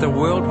 yet the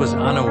world was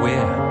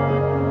unaware.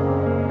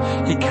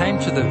 He came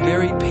to the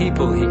very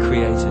people he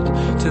created,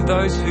 to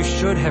those who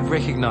should have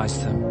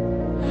recognized him,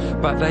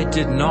 but they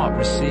did not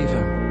receive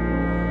him.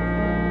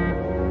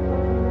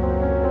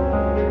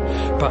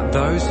 But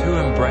those who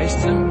embraced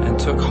him and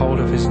took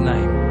hold of his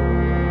name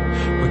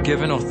were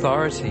given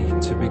authority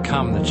to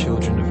become the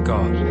children of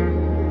God.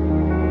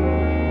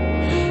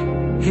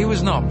 He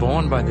was not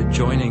born by the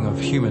joining of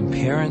human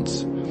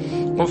parents,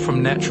 or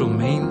from natural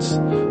means,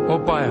 or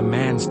by a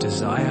man's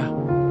desire,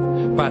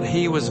 but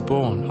he was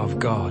born of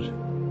God.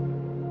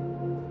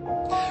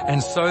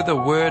 And so the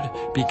Word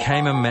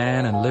became a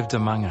man and lived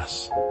among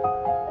us.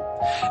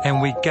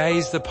 And we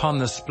gazed upon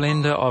the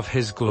splendor of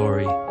his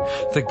glory,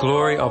 the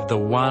glory of the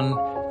one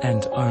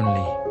and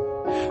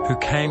only, who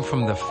came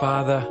from the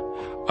Father,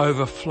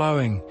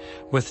 overflowing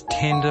with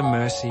tender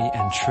mercy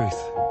and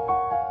truth.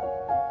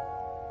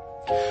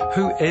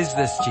 Who is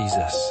this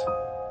Jesus?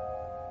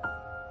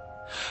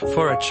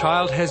 For a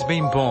child has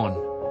been born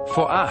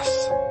for us,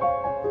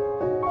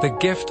 the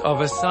gift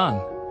of a son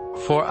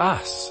for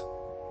us.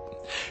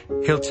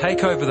 He'll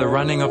take over the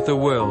running of the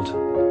world.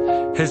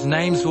 His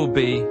names will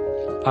be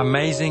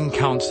Amazing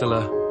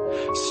Counselor,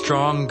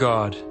 Strong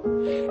God,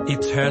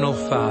 Eternal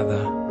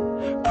Father,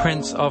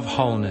 Prince of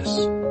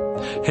Wholeness.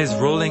 His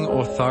ruling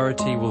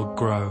authority will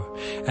grow,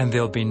 and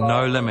there'll be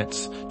no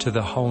limits to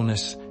the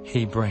wholeness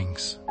he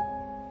brings.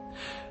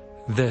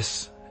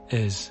 This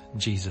is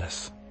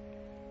Jesus.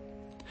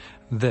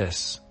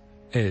 This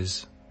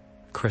is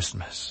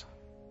Christmas.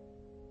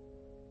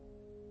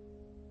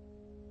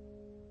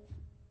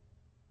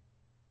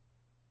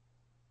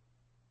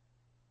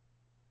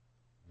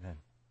 Amen.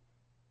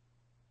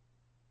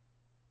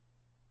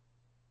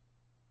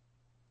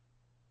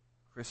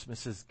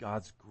 Christmas is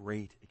God's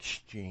great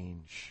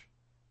exchange.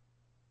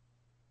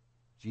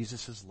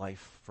 Jesus'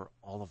 life for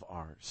all of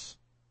ours.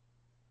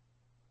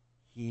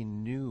 He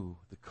knew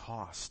the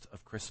cost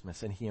of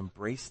Christmas, and he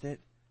embraced it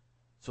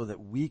so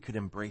that we could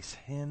embrace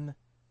him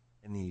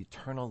and the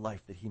eternal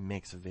life that he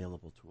makes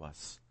available to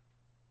us.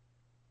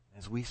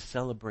 As we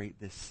celebrate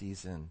this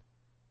season,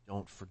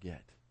 don't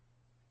forget,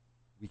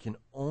 we can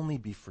only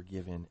be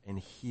forgiven and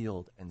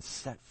healed and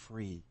set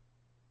free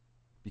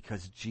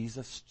because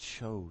Jesus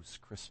chose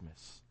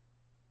Christmas.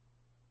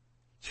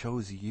 He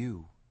chose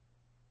you.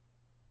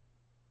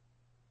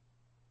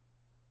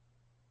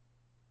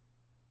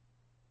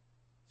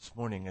 This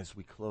morning, as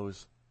we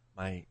close,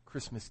 my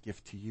Christmas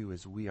gift to you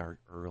is we are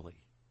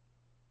early.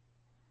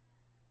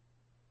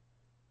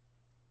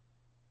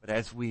 But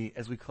as we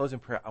close in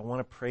prayer, I want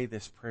to pray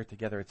this prayer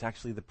together. It's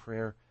actually the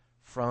prayer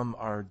from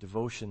our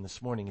devotion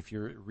this morning, if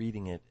you're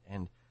reading it.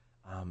 And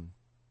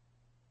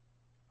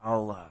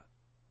I'll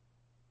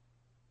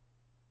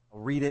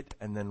read it,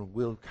 and then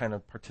we'll kind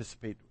of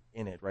participate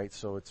in it, right?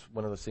 So it's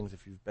one of those things,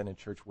 if you've been in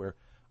church, where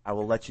I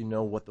will let you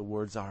know what the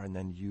words are, and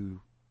then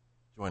you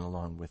join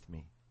along with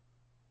me.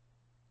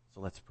 So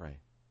let's pray.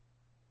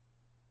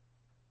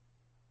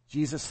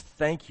 Jesus,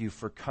 thank you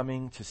for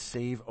coming to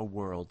save a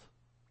world.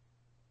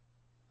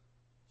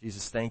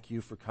 Jesus, thank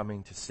you for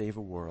coming to save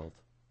a world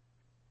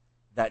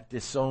that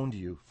disowned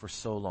you for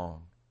so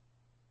long.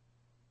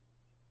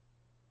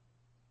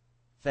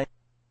 Thank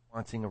you for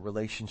wanting a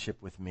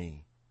relationship with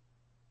me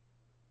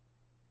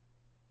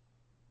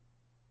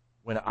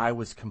when I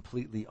was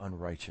completely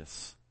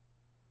unrighteous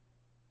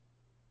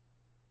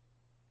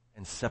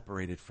and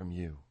separated from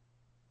you.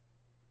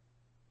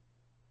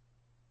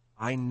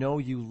 I know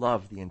you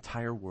love the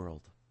entire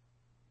world.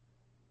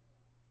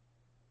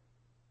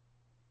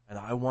 And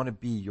I want to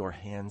be your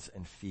hands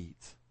and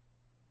feet,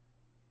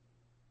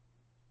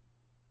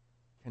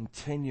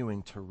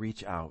 continuing to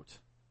reach out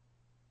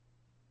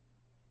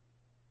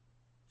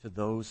to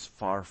those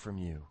far from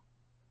you.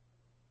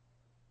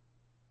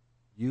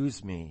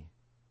 Use me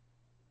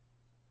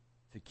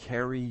to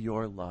carry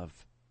your love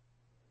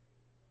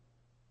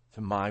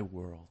to my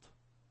world.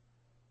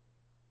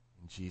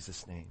 In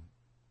Jesus' name,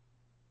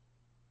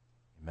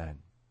 amen.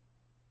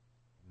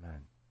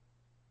 Amen.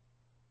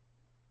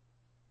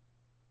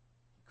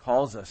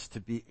 Calls us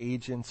to be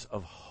agents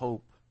of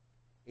hope,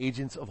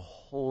 agents of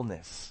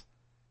wholeness,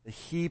 that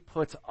he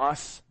puts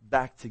us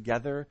back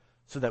together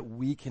so that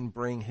we can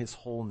bring his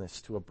wholeness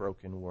to a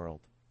broken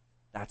world.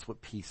 That's what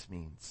peace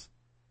means.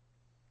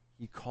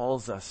 He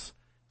calls us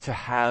to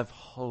have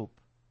hope,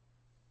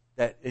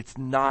 that it's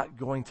not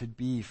going to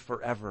be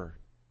forever,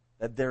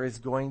 that there is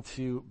going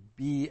to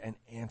be an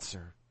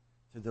answer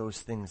to those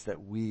things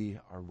that we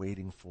are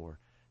waiting for,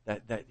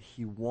 that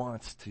he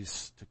wants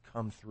to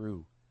come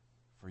through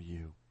for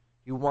you.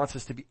 He wants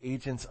us to be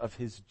agents of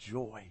his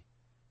joy,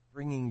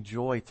 bringing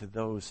joy to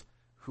those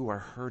who are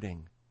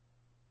hurting.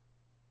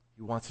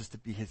 He wants us to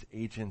be his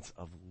agents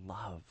of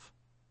love,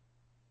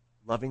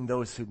 loving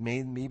those who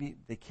maybe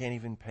they can't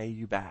even pay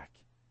you back.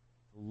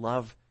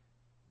 Love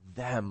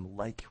them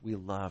like we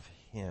love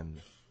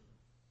him.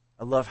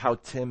 I love how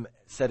Tim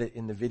said it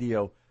in the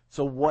video.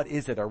 So what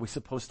is it? Are we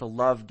supposed to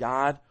love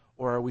God,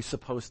 or are we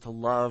supposed to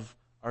love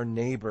our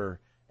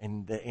neighbor?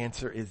 And the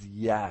answer is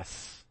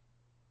yes.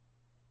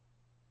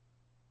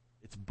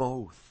 It's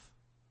both.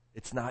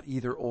 It's not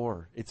either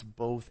or. It's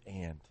both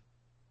and.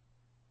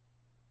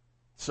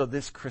 So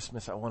this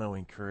Christmas, I want to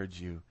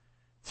encourage you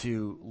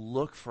to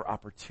look for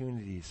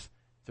opportunities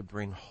to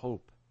bring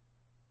hope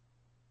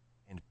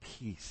and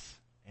peace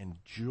and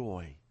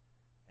joy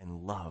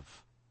and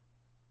love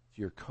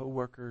to your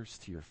coworkers,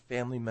 to your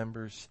family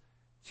members,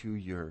 to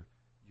your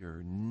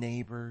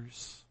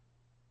neighbors.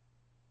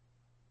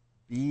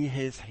 Be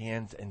his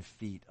hands and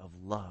feet of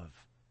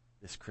love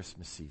this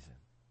Christmas season.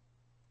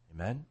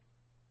 Amen?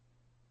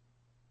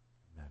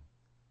 Amen.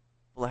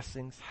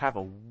 Blessings. Have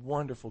a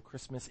wonderful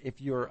Christmas.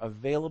 If you're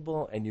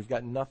available and you've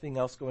got nothing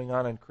else going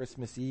on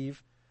Christmas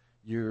Eve,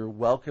 you're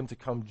welcome to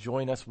come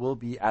join us. We'll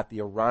be at the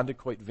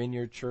Irondequoit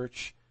Vineyard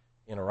Church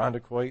in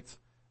Irondequoit.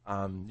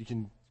 You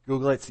can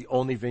Google it. It's the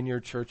only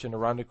vineyard church in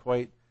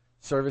Irondequoit.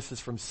 Service is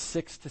from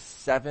 6 to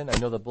 7. I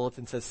know the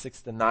bulletin says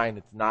 6 to 9.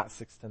 It's not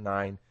 6 to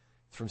 9.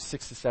 It's from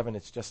 6 to 7.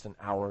 It's just an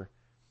hour.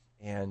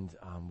 And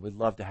we'd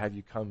love to have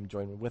you come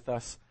join with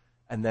us.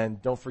 And then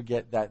don't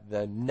forget that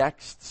the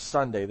next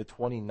Sunday, the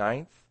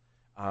 29th,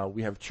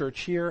 we have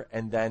church here.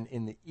 And then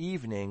in the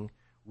evening,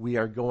 we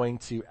are going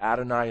to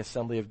Adonai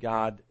Assembly of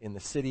God in the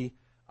city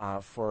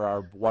for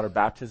our water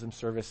baptism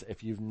service.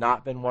 If you've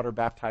not been water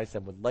baptized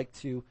and would like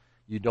to,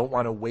 you don't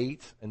want to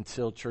wait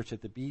until church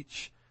at the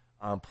beach,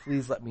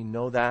 please let me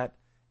know that.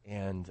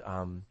 And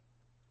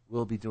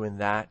we'll be doing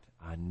that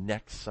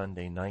next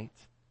Sunday night.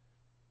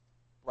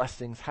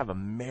 Blessings. Have a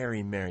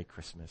Merry, Merry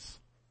Christmas.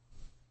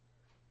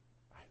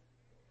 Bye.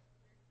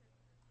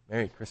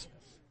 Merry Christmas.